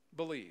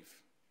believe,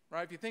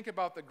 right? If you think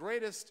about the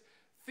greatest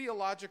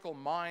theological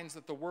minds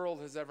that the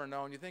world has ever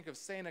known, you think of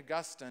St.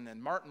 Augustine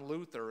and Martin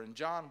Luther and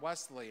John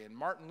Wesley and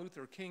Martin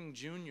Luther King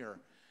Jr.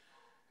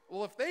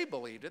 Well, if they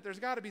believed it, there's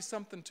got to be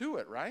something to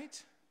it,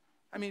 right?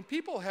 I mean,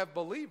 people have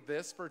believed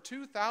this for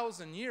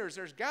 2,000 years.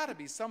 There's got to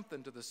be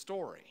something to the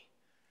story.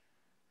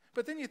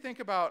 But then you think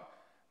about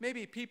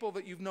maybe people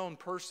that you've known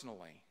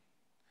personally,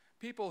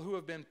 people who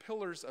have been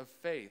pillars of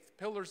faith,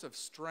 pillars of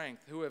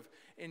strength, who have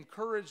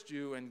encouraged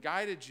you and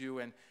guided you,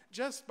 and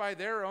just by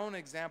their own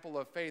example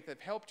of faith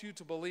have helped you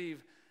to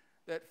believe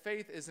that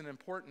faith is an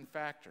important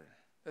factor,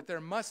 that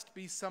there must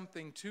be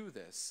something to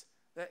this,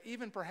 that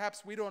even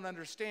perhaps we don't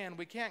understand,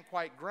 we can't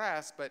quite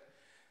grasp, but,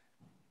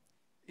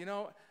 you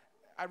know,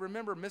 I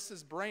remember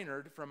Mrs.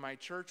 Brainerd from my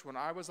church when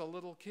I was a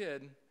little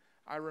kid.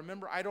 I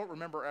don't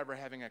remember ever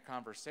having a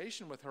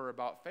conversation with her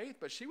about faith,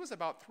 but she was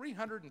about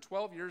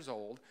 312 years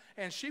old,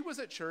 and she was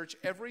at church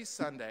every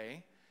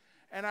Sunday,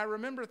 and I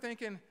remember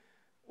thinking,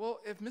 well,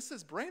 if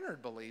Mrs.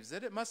 Brainerd believes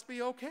it, it must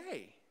be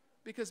okay,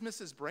 because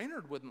Mrs.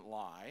 Brainerd wouldn't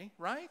lie,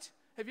 right?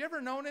 Have you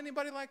ever known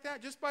anybody like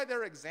that, just by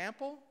their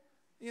example,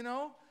 you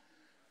know?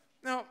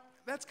 Now,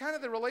 that's kind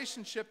of the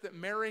relationship that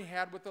Mary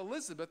had with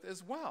Elizabeth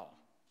as well.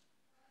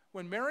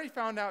 When Mary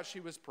found out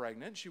she was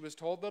pregnant, she was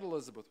told that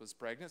Elizabeth was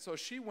pregnant, so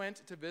she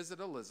went to visit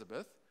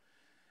Elizabeth.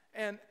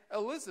 And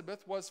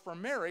Elizabeth was, for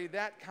Mary,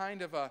 that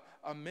kind of a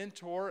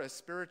mentor, a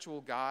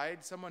spiritual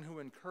guide, someone who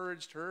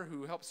encouraged her,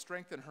 who helped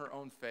strengthen her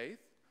own faith.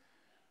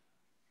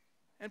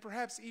 And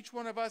perhaps each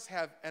one of us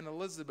have an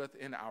Elizabeth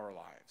in our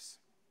lives.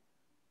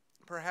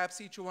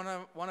 Perhaps each one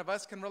of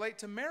us can relate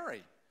to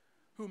Mary,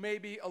 who may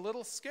be a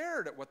little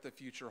scared at what the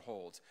future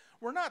holds.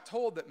 We're not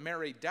told that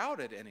Mary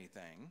doubted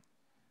anything.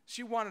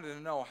 She wanted to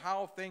know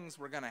how things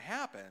were going to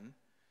happen,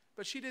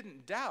 but she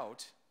didn't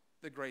doubt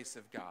the grace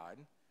of God,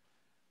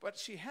 but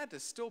she had to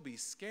still be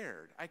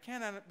scared. I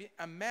can't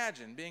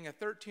imagine being a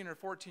 13 or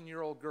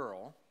 14-year-old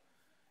girl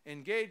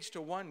engaged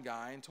to one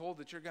guy and told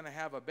that you're going to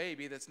have a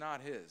baby that's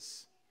not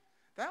his.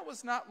 That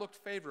was not looked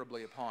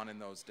favorably upon in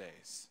those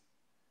days.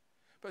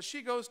 But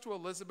she goes to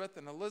Elizabeth,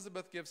 and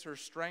Elizabeth gives her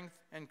strength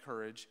and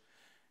courage.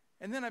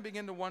 And then I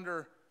begin to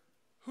wonder,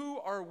 who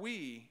are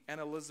we and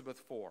Elizabeth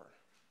for?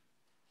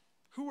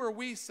 Who are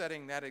we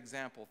setting that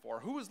example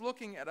for? Who is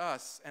looking at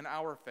us and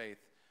our faith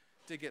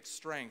to get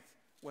strength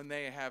when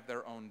they have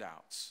their own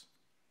doubts?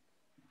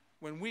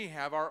 When we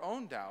have our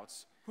own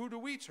doubts, who do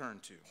we turn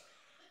to?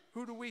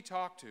 Who do we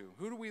talk to?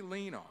 Who do we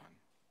lean on?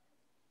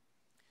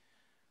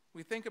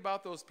 We think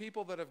about those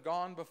people that have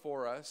gone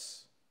before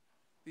us,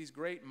 these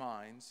great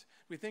minds.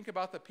 We think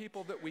about the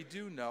people that we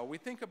do know. We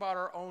think about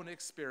our own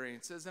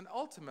experiences, and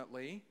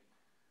ultimately,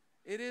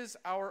 it is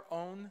our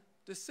own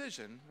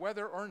decision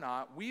whether or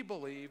not we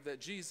believe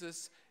that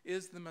Jesus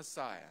is the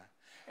Messiah.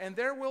 And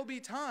there will be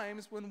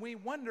times when we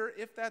wonder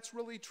if that's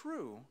really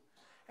true.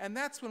 And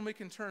that's when we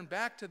can turn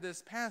back to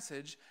this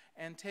passage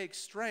and take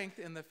strength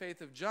in the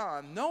faith of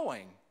John,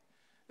 knowing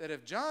that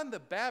if John the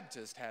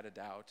Baptist had a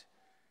doubt,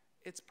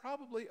 it's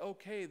probably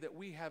okay that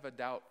we have a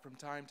doubt from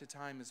time to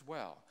time as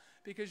well.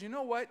 Because you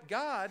know what?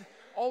 God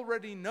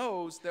already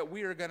knows that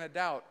we are going to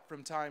doubt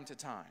from time to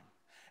time.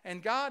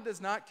 And God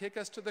does not kick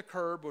us to the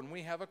curb when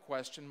we have a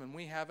question, when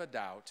we have a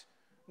doubt,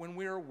 when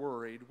we are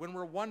worried, when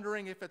we're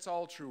wondering if it's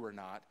all true or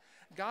not.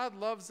 God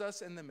loves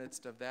us in the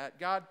midst of that.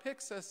 God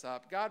picks us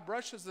up. God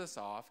brushes us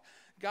off.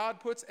 God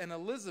puts an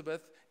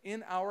Elizabeth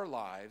in our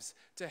lives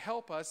to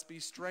help us be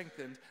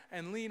strengthened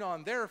and lean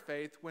on their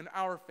faith when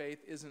our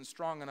faith isn't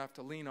strong enough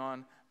to lean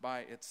on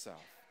by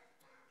itself.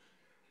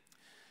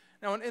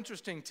 Now, an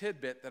interesting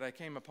tidbit that I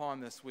came upon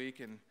this week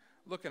in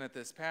looking at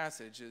this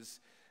passage is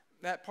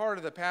that part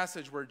of the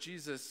passage where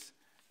Jesus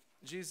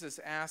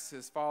asks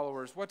his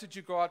followers, "What did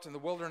you go out in the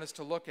wilderness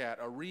to look at?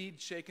 A reed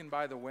shaken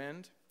by the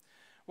wind?"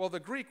 Well, the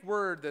Greek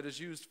word that is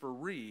used for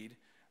reed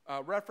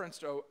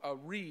referenced a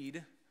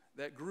reed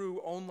that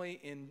grew only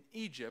in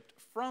Egypt,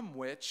 from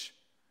which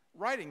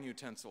writing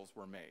utensils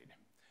were made.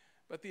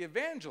 But the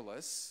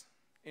evangelists,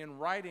 in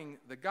writing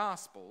the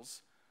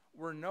Gospels,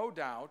 were no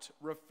doubt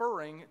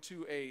referring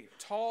to a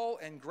tall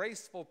and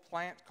graceful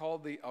plant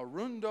called the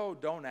Arundo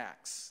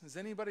donax. Is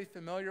anybody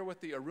familiar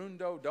with the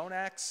Arundo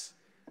donax?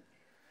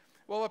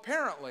 Well,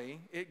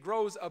 apparently, it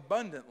grows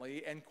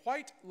abundantly and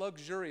quite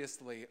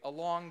luxuriously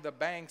along the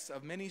banks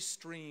of many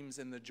streams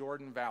in the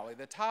Jordan Valley.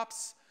 The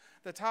tops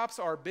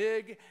are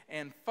big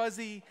and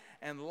fuzzy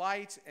and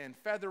light and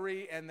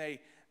feathery, and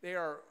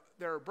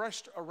they're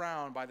brushed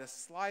around by the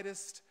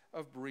slightest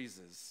of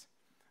breezes.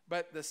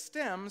 But the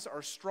stems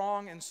are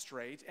strong and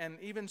straight, and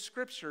even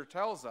Scripture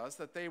tells us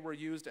that they were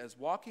used as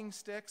walking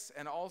sticks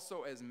and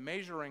also as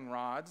measuring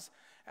rods,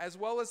 as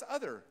well as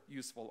other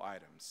useful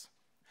items.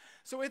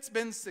 So it's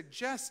been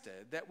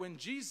suggested that when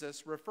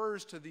Jesus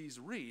refers to these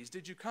reeds,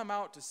 "Did you come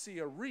out to see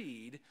a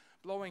reed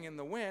blowing in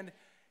the wind?"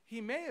 he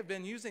may have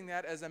been using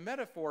that as a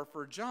metaphor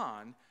for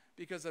John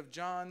because of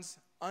John's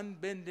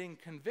unbending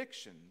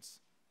convictions,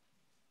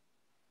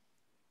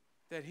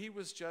 that he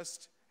was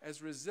just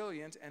as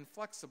resilient and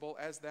flexible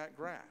as that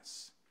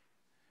grass.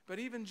 But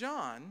even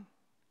John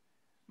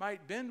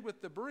might bend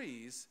with the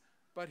breeze,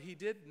 but he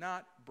did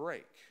not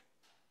break.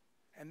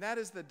 And that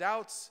is the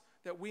doubts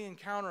that we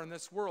encounter in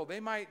this world.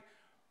 They might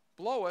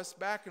blow us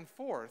back and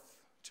forth,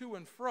 to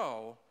and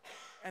fro,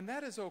 and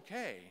that is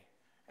okay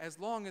as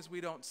long as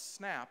we don't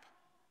snap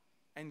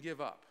and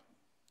give up,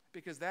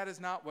 because that is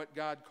not what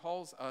God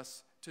calls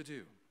us to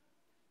do.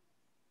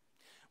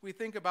 We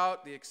think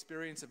about the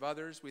experience of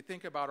others. We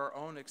think about our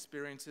own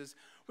experiences.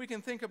 We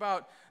can think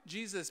about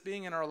Jesus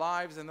being in our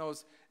lives in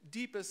those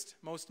deepest,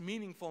 most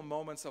meaningful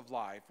moments of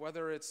life,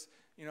 whether it's,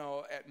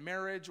 at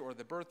marriage or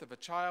the birth of a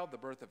child, the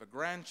birth of a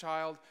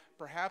grandchild.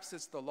 Perhaps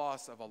it's the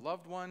loss of a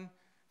loved one.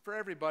 For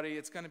everybody,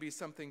 it's going to be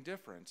something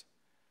different.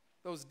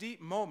 Those deep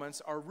moments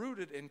are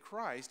rooted in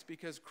Christ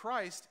because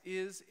Christ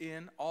is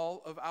in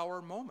all of our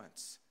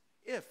moments,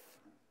 if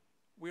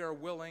we are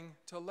willing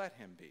to let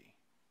him be.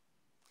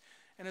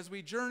 And as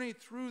we journey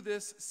through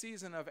this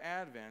season of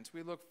Advent,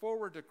 we look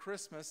forward to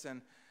Christmas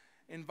and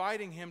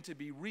inviting him to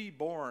be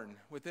reborn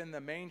within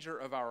the manger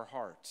of our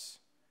hearts.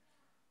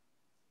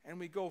 And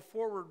we go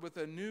forward with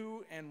a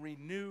new and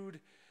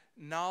renewed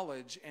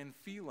knowledge and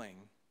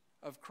feeling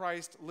of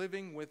Christ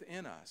living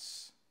within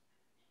us.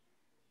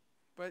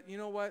 But you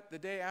know what? The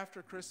day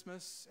after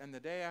Christmas and the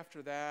day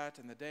after that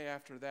and the day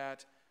after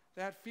that,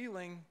 that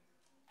feeling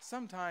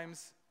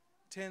sometimes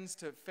tends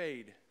to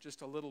fade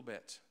just a little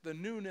bit. The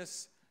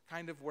newness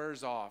kind of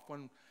wears off.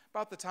 When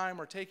about the time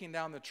we're taking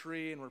down the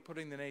tree and we're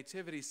putting the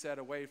nativity set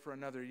away for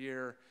another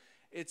year,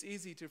 it's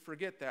easy to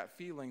forget that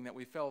feeling that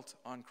we felt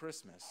on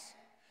Christmas.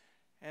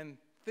 And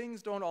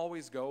things don't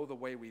always go the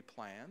way we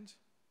planned.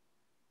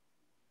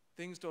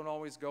 Things don't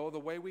always go the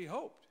way we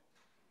hoped.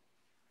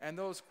 And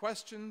those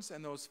questions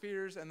and those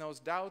fears and those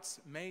doubts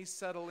may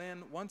settle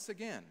in once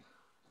again.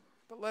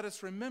 But let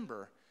us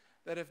remember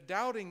that if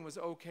doubting was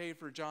okay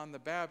for John the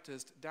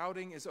Baptist,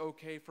 doubting is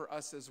okay for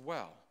us as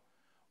well.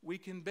 We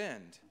can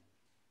bend,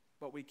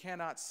 but we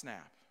cannot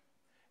snap.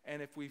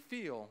 And if we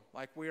feel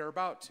like we are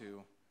about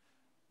to,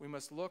 we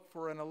must look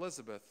for an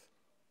Elizabeth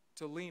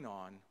to lean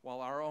on while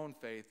our own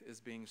faith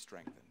is being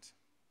strengthened.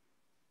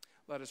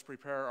 Let us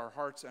prepare our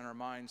hearts and our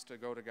minds to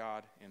go to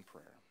God in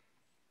prayer.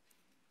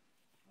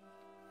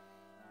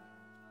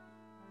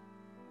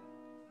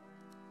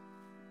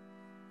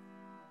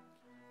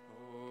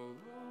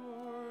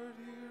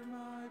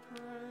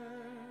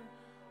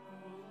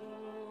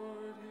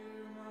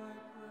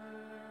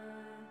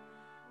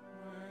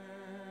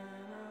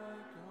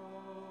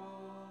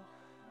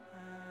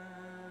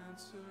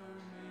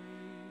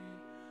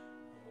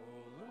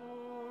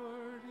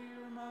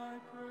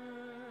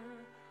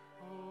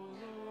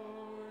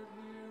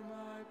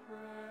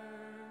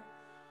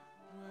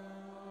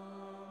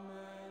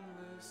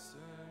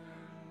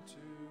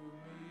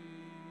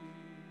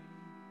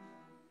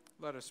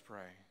 Let us pray.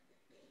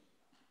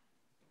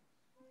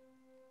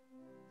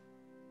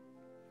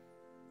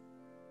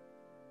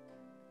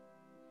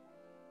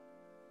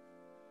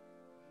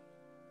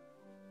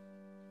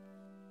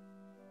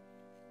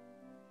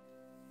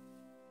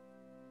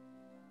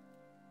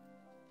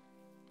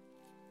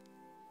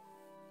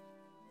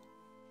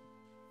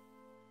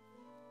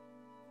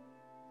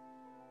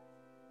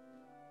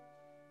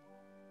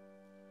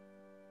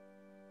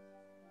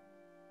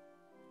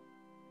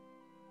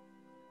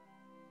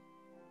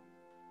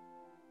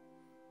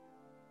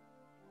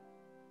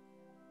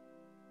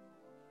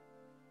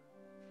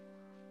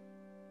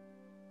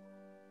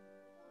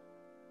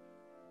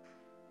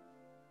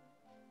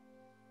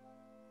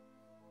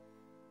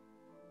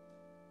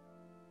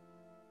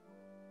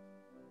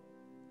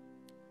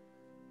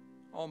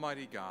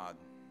 Almighty God,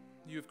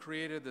 you have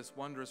created this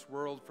wondrous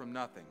world from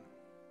nothing,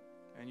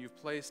 and you've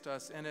placed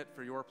us in it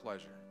for your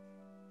pleasure.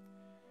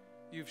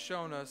 You've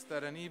shown us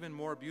that an even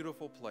more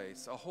beautiful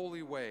place, a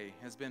holy way,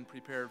 has been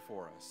prepared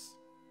for us.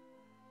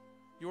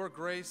 Your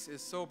grace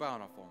is so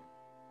bountiful,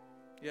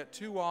 yet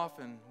too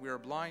often we are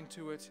blind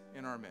to it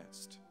in our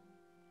midst.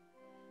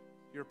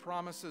 Your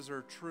promises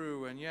are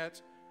true, and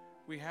yet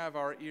we have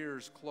our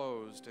ears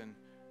closed and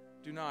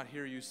do not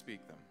hear you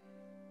speak them.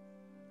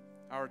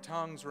 Our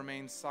tongues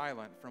remain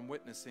silent from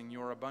witnessing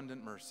your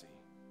abundant mercy.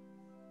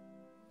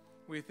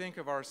 We think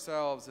of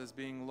ourselves as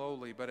being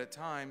lowly, but at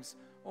times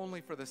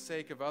only for the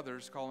sake of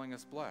others calling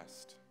us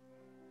blessed.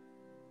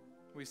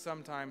 We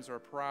sometimes are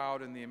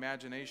proud in the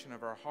imagination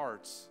of our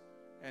hearts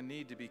and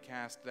need to be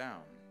cast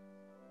down.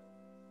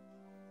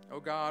 O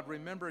God,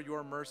 remember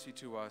your mercy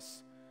to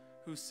us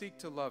who seek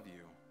to love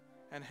you,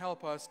 and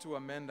help us to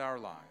amend our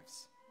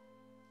lives.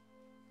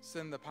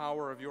 Send the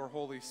power of your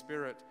Holy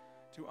Spirit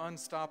to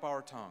unstop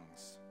our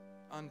tongues,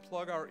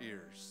 unplug our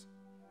ears,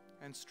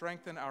 and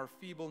strengthen our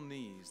feeble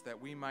knees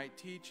that we might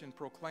teach and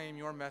proclaim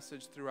your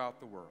message throughout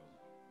the world.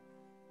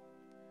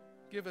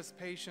 Give us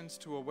patience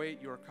to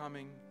await your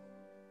coming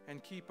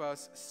and keep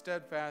us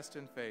steadfast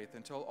in faith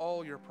until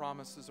all your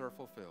promises are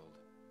fulfilled.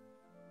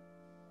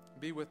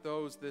 Be with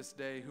those this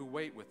day who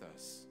wait with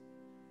us,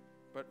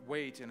 but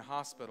wait in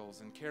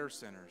hospitals and care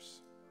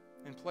centers,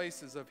 in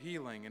places of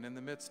healing and in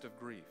the midst of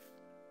grief.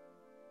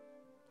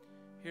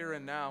 Here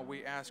and now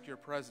we ask your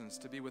presence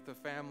to be with the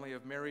family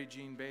of Mary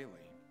Jean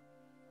Bailey,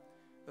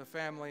 the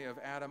family of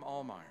Adam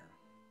Allmeyer,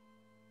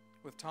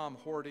 with Tom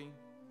Horty,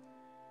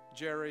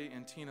 Jerry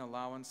and Tina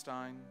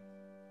Lauenstein,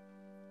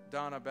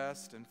 Donna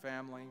Best and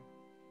family,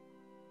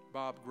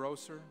 Bob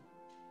Grosser,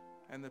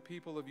 and the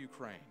people of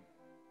Ukraine.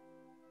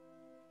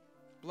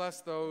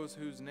 Bless those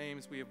whose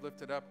names we have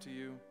lifted up to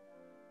you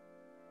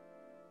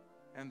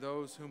and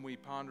those whom we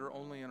ponder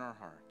only in our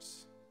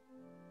hearts,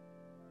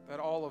 that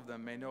all of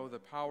them may know the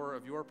power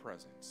of your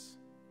presence.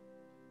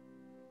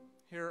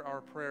 Hear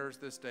our prayers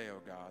this day, O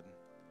God,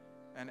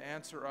 and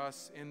answer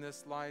us in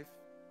this life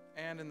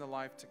and in the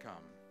life to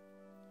come.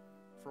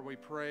 For we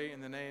pray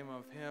in the name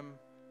of him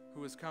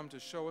who has come to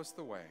show us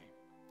the way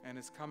and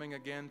is coming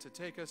again to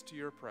take us to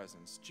your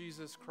presence,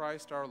 Jesus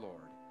Christ our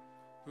Lord,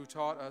 who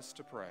taught us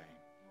to pray.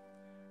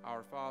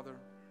 Our Father,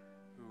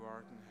 who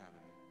art in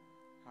heaven,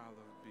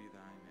 hallowed be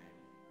thy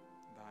name.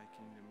 Thy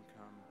kingdom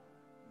come,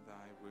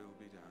 thy will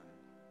be done,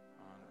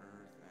 on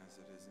earth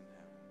as it is in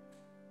heaven.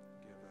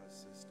 Give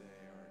us this day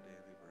our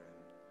daily bread,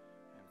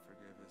 and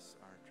forgive us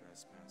our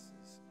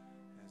trespasses,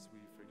 as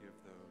we forgive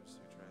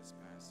those who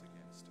trespass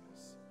against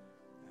us.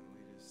 And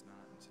lead us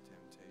not into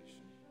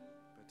temptation,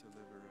 but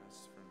deliver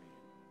us from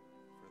evil.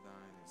 For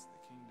thine is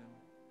the kingdom,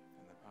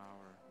 and the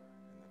power,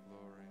 and the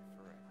glory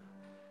forever.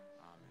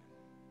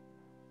 Amen.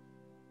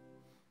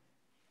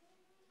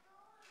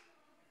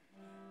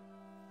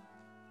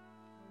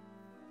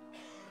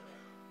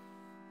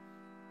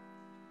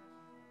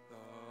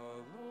 The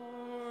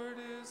Lord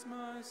is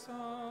my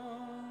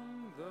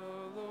song,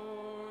 the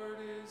Lord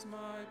is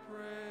my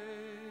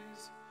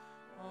praise.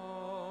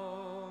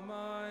 All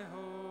my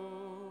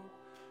hope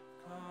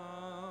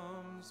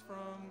comes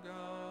from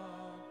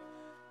God.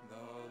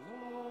 The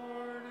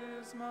Lord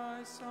is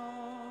my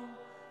song,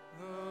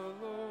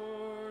 the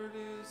Lord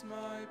is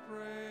my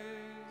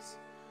praise.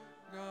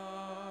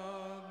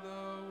 God,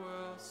 the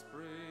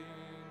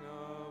wellspring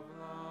of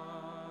life.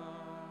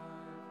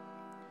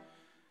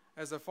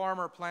 As a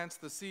farmer plants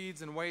the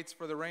seeds and waits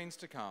for the rains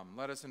to come,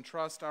 let us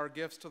entrust our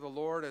gifts to the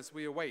Lord as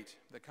we await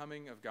the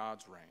coming of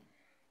God's rain.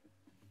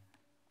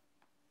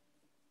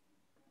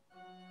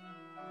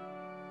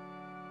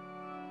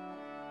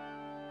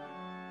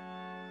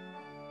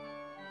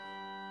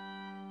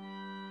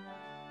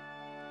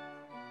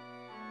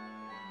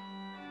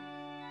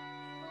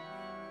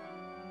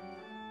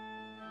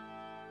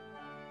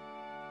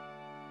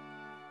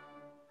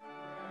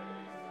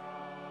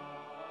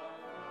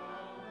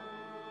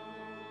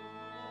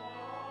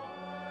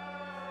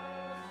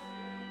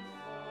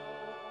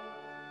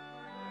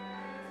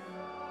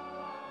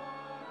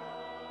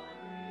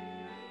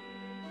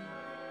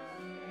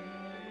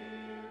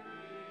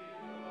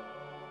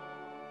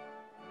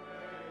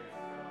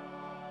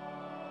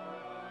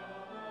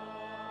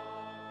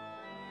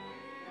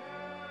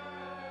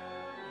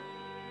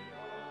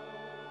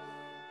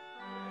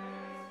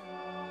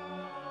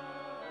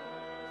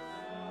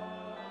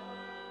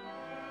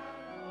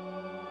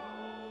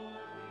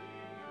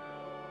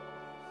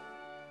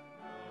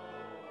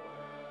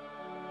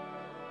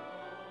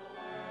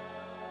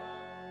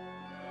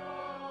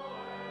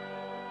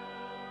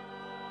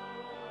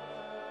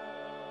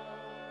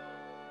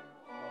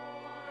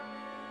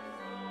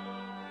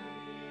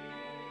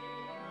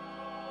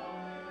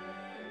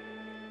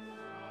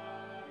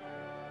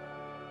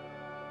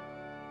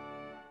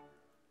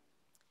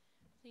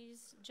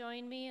 Please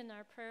join me in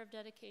our prayer of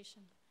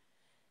dedication.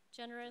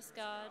 Generous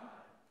God,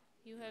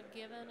 you have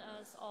given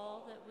us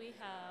all that we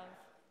have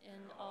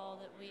and all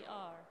that we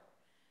are.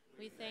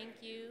 We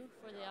thank you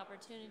for the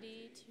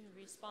opportunity to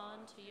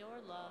respond to your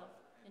love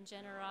and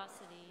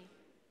generosity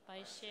by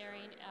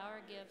sharing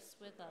our gifts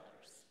with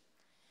others.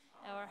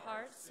 Our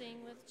hearts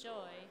sing with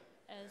joy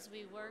as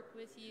we work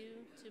with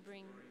you to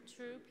bring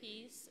true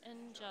peace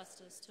and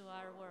justice to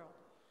our world.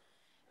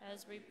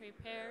 As we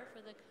prepare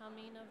for the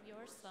coming of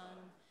your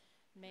Son,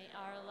 may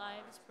our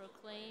lives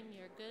proclaim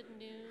your good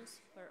news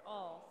for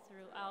all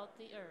throughout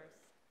the earth.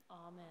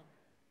 Amen.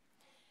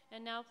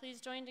 And now please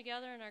join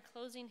together in our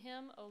closing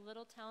hymn, O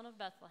Little Town of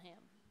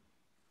Bethlehem.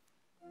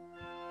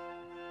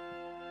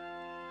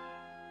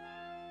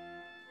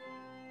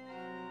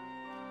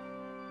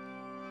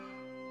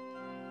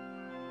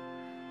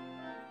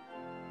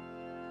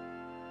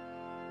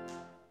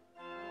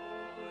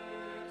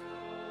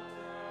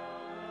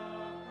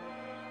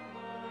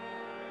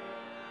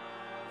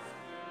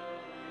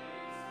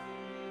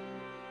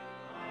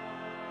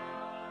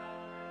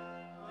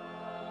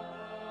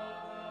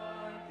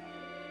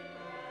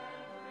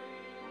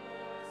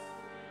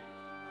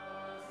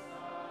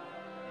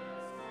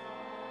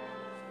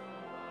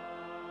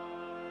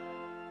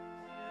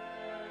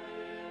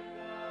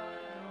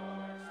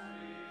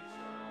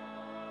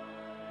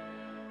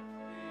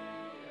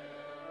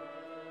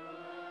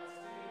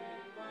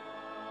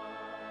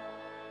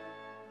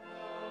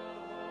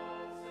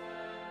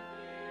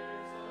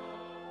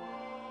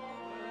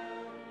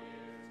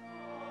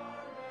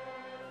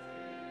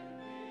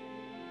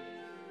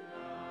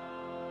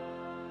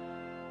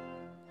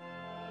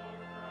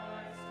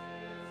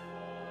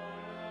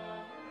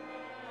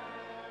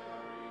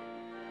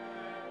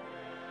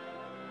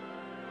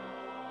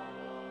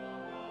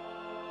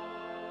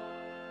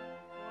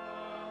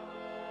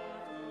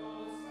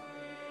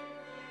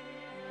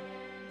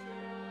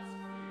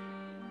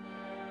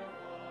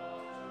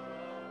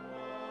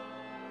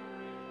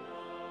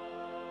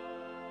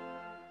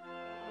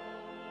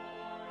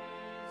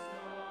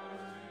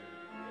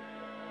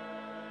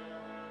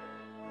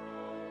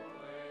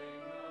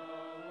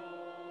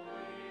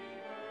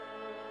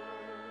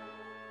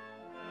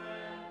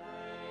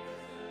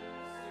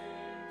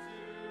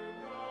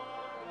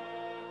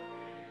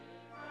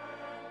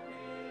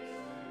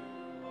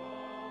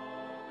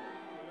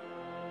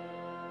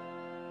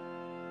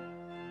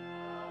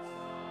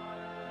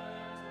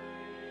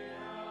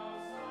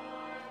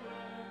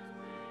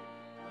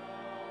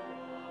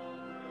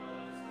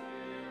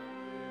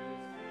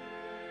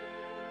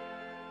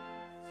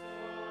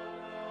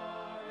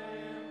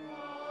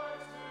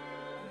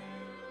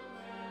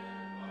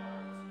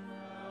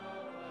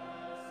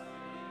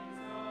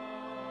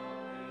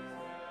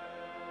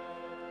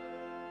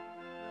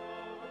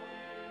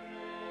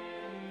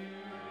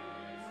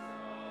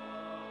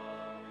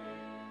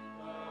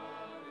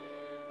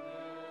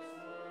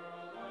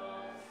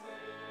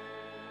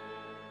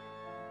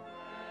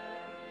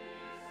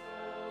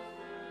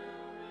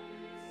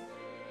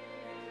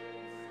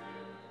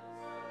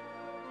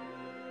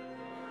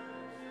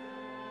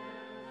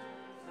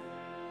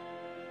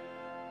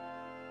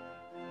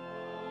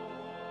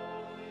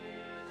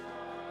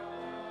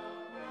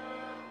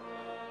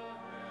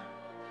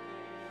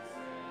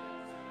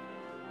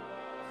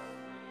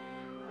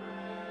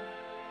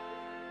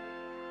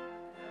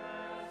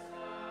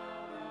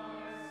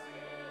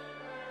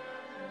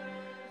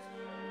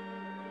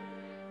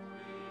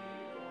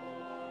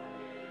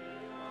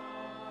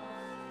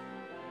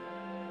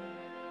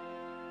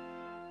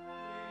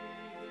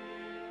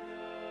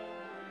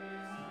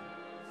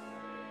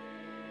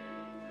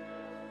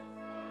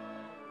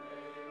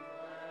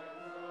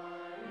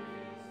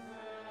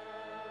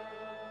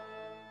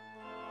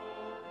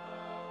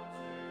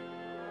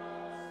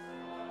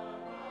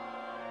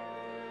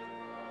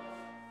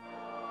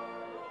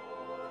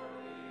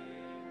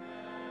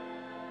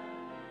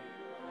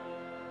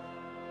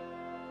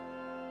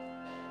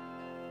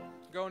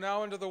 Go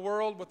now into the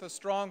world with a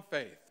strong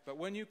faith, but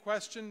when you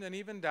question and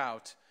even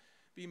doubt,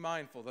 be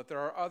mindful that there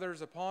are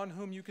others upon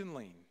whom you can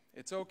lean.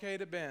 It's okay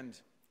to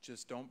bend,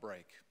 just don't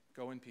break.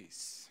 Go in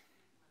peace.